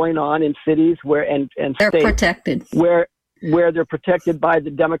is going on in cities where and they're states protected, where they're protected by the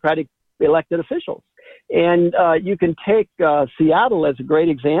Democratic elected officials. And you can take Seattle as a great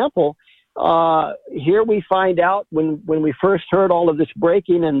example. Here we find out when we first heard all of this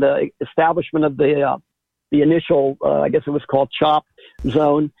breaking and the establishment of the initial, I guess it was called CHOP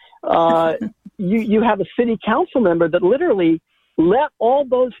zone, you have a city council member that literally let all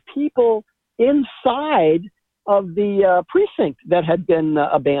those people inside of the precinct that had been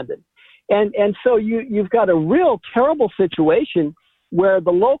abandoned. And so you've got a real terrible situation where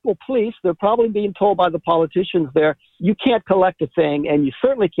the local police, they're probably being told by the politicians there, you can't collect a thing and you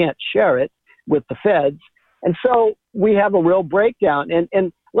certainly can't share it with the feds. And so we have a real breakdown.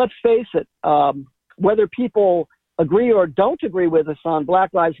 And let's face it, whether people agree or don't agree with us on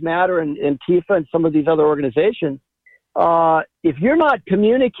Black Lives Matter and Antifa and some of these other organizations, if you're not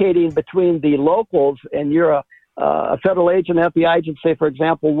communicating between the locals and you're a federal agent, FBI agent, say, for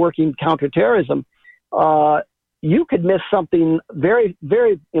example, working counterterrorism, you could miss something very,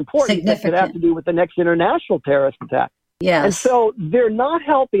 very important that could have to do with the next international terrorist attack. Yes. And so they're not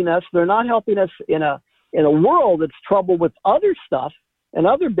helping us. They're not helping us in a world that's troubled with other stuff and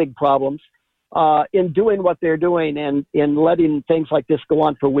other big problems in doing what they're doing and in letting things like this go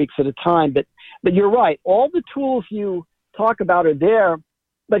on for weeks at a time. But you're right. All the tools you talk about are there.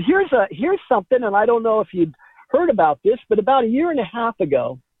 But here's something, and I don't know if you'd heard about this, but about a year and a half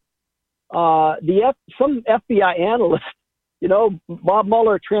ago, some FBI analyst, Bob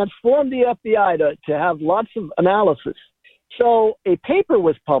Mueller, transformed the FBI to have lots of analysis. So a paper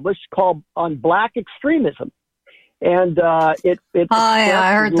was published called On Black Extremism. And I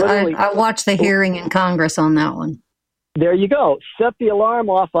heard. I watched the hearing in Congress on that one. There you go. Set the alarm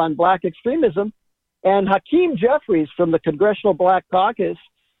off on black extremism. And Hakeem Jeffries from the Congressional Black Caucus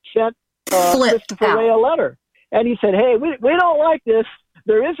sent Christopher Wray a letter. And he said, hey, we don't like this.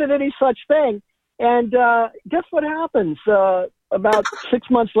 There isn't any such thing. And guess what happens? About 6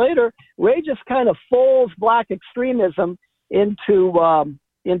 months later, Wray just kind of folds black extremism into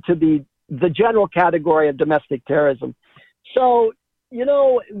the general category of domestic terrorism. So,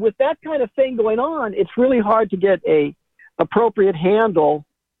 with that kind of thing going on, it's really hard to get a appropriate handle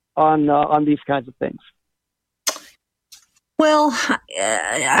on these kinds of things. Well,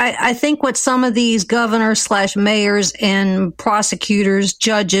 I think what some of these governors / mayors and prosecutors,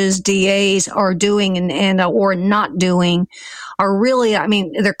 judges, DAs are doing or not doing are really, I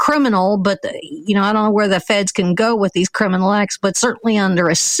mean, they're criminal, but I don't know where the feds can go with these criminal acts, but certainly under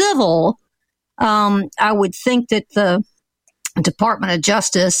a civil, I would think that the Department of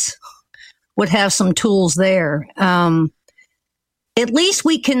Justice would have some tools there. At least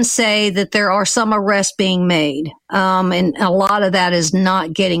we can say that there are some arrests being made, and a lot of that is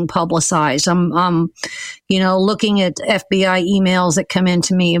not getting publicized. I'm looking at FBI emails that come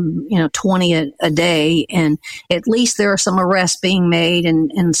into me, 20 a day, and at least there are some arrests being made,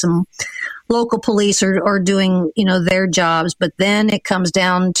 and some local police are doing, their jobs. But then it comes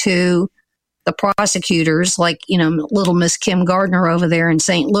down to the prosecutors, like, little Miss Kim Gardner over there in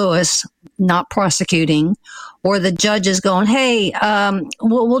St. Louis, not prosecuting, or the judges going, hey,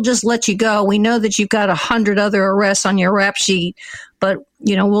 we'll just let you go. We know that you've got 100 other arrests on your rap sheet, but,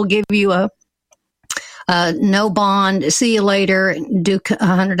 we'll give you a no bond, see you later, do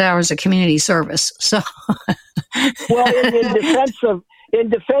 100 hours of community service. So, well, in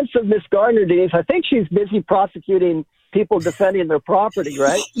defense of Miss Gardner, Denise, I think she's busy prosecuting people defending their property,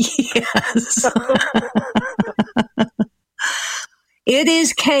 right? Yes. It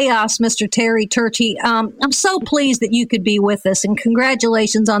is chaos, Mr. Terry Turchi. I'm so pleased that you could be with us, and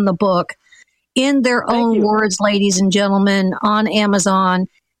congratulations on the book. In their own words, ladies and gentlemen, on Amazon,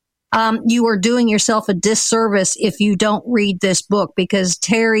 you are doing yourself a disservice if you don't read this book, because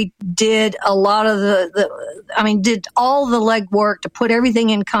Terry did a lot of did all the legwork to put everything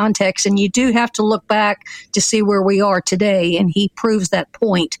in context, and you do have to look back to see where we are today, and he proves that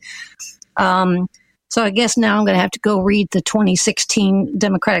point. So I guess now I'm going to have to go read the 2016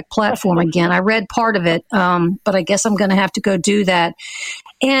 Democratic platform again. I read part of it, but I guess I'm going to have to go do that.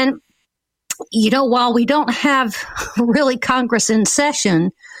 And, while we don't have really Congress in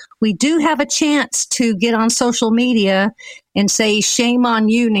session, we do have a chance to get on social media and say, shame on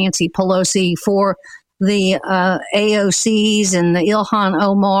you, Nancy Pelosi, for the AOCs and the Ilhan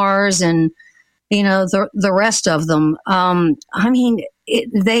Omars and, the rest of them.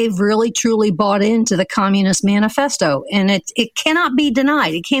 They've really, truly bought into the Communist Manifesto, and it cannot be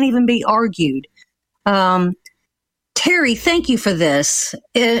denied. It can't even be argued. Terry, thank you for this.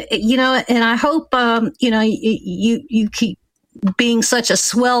 And I hope, you keep being such a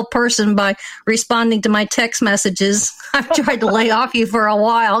swell person by responding to my text messages. I've tried to lay off you for a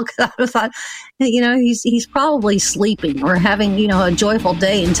while because I thought, he's probably sleeping or having, a joyful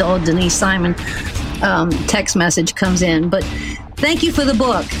day until a Denise Simon text message comes in. But thank you for the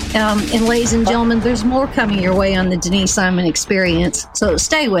book. And ladies and gentlemen, there's more coming your way on the Denise Simon Experience. So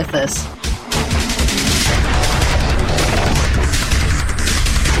stay with us.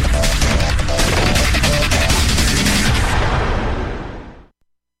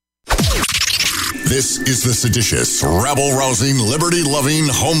 This is the seditious, rabble-rousing, liberty-loving,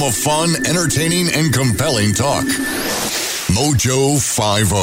 home of fun, entertaining, and compelling talk. Mojo 50.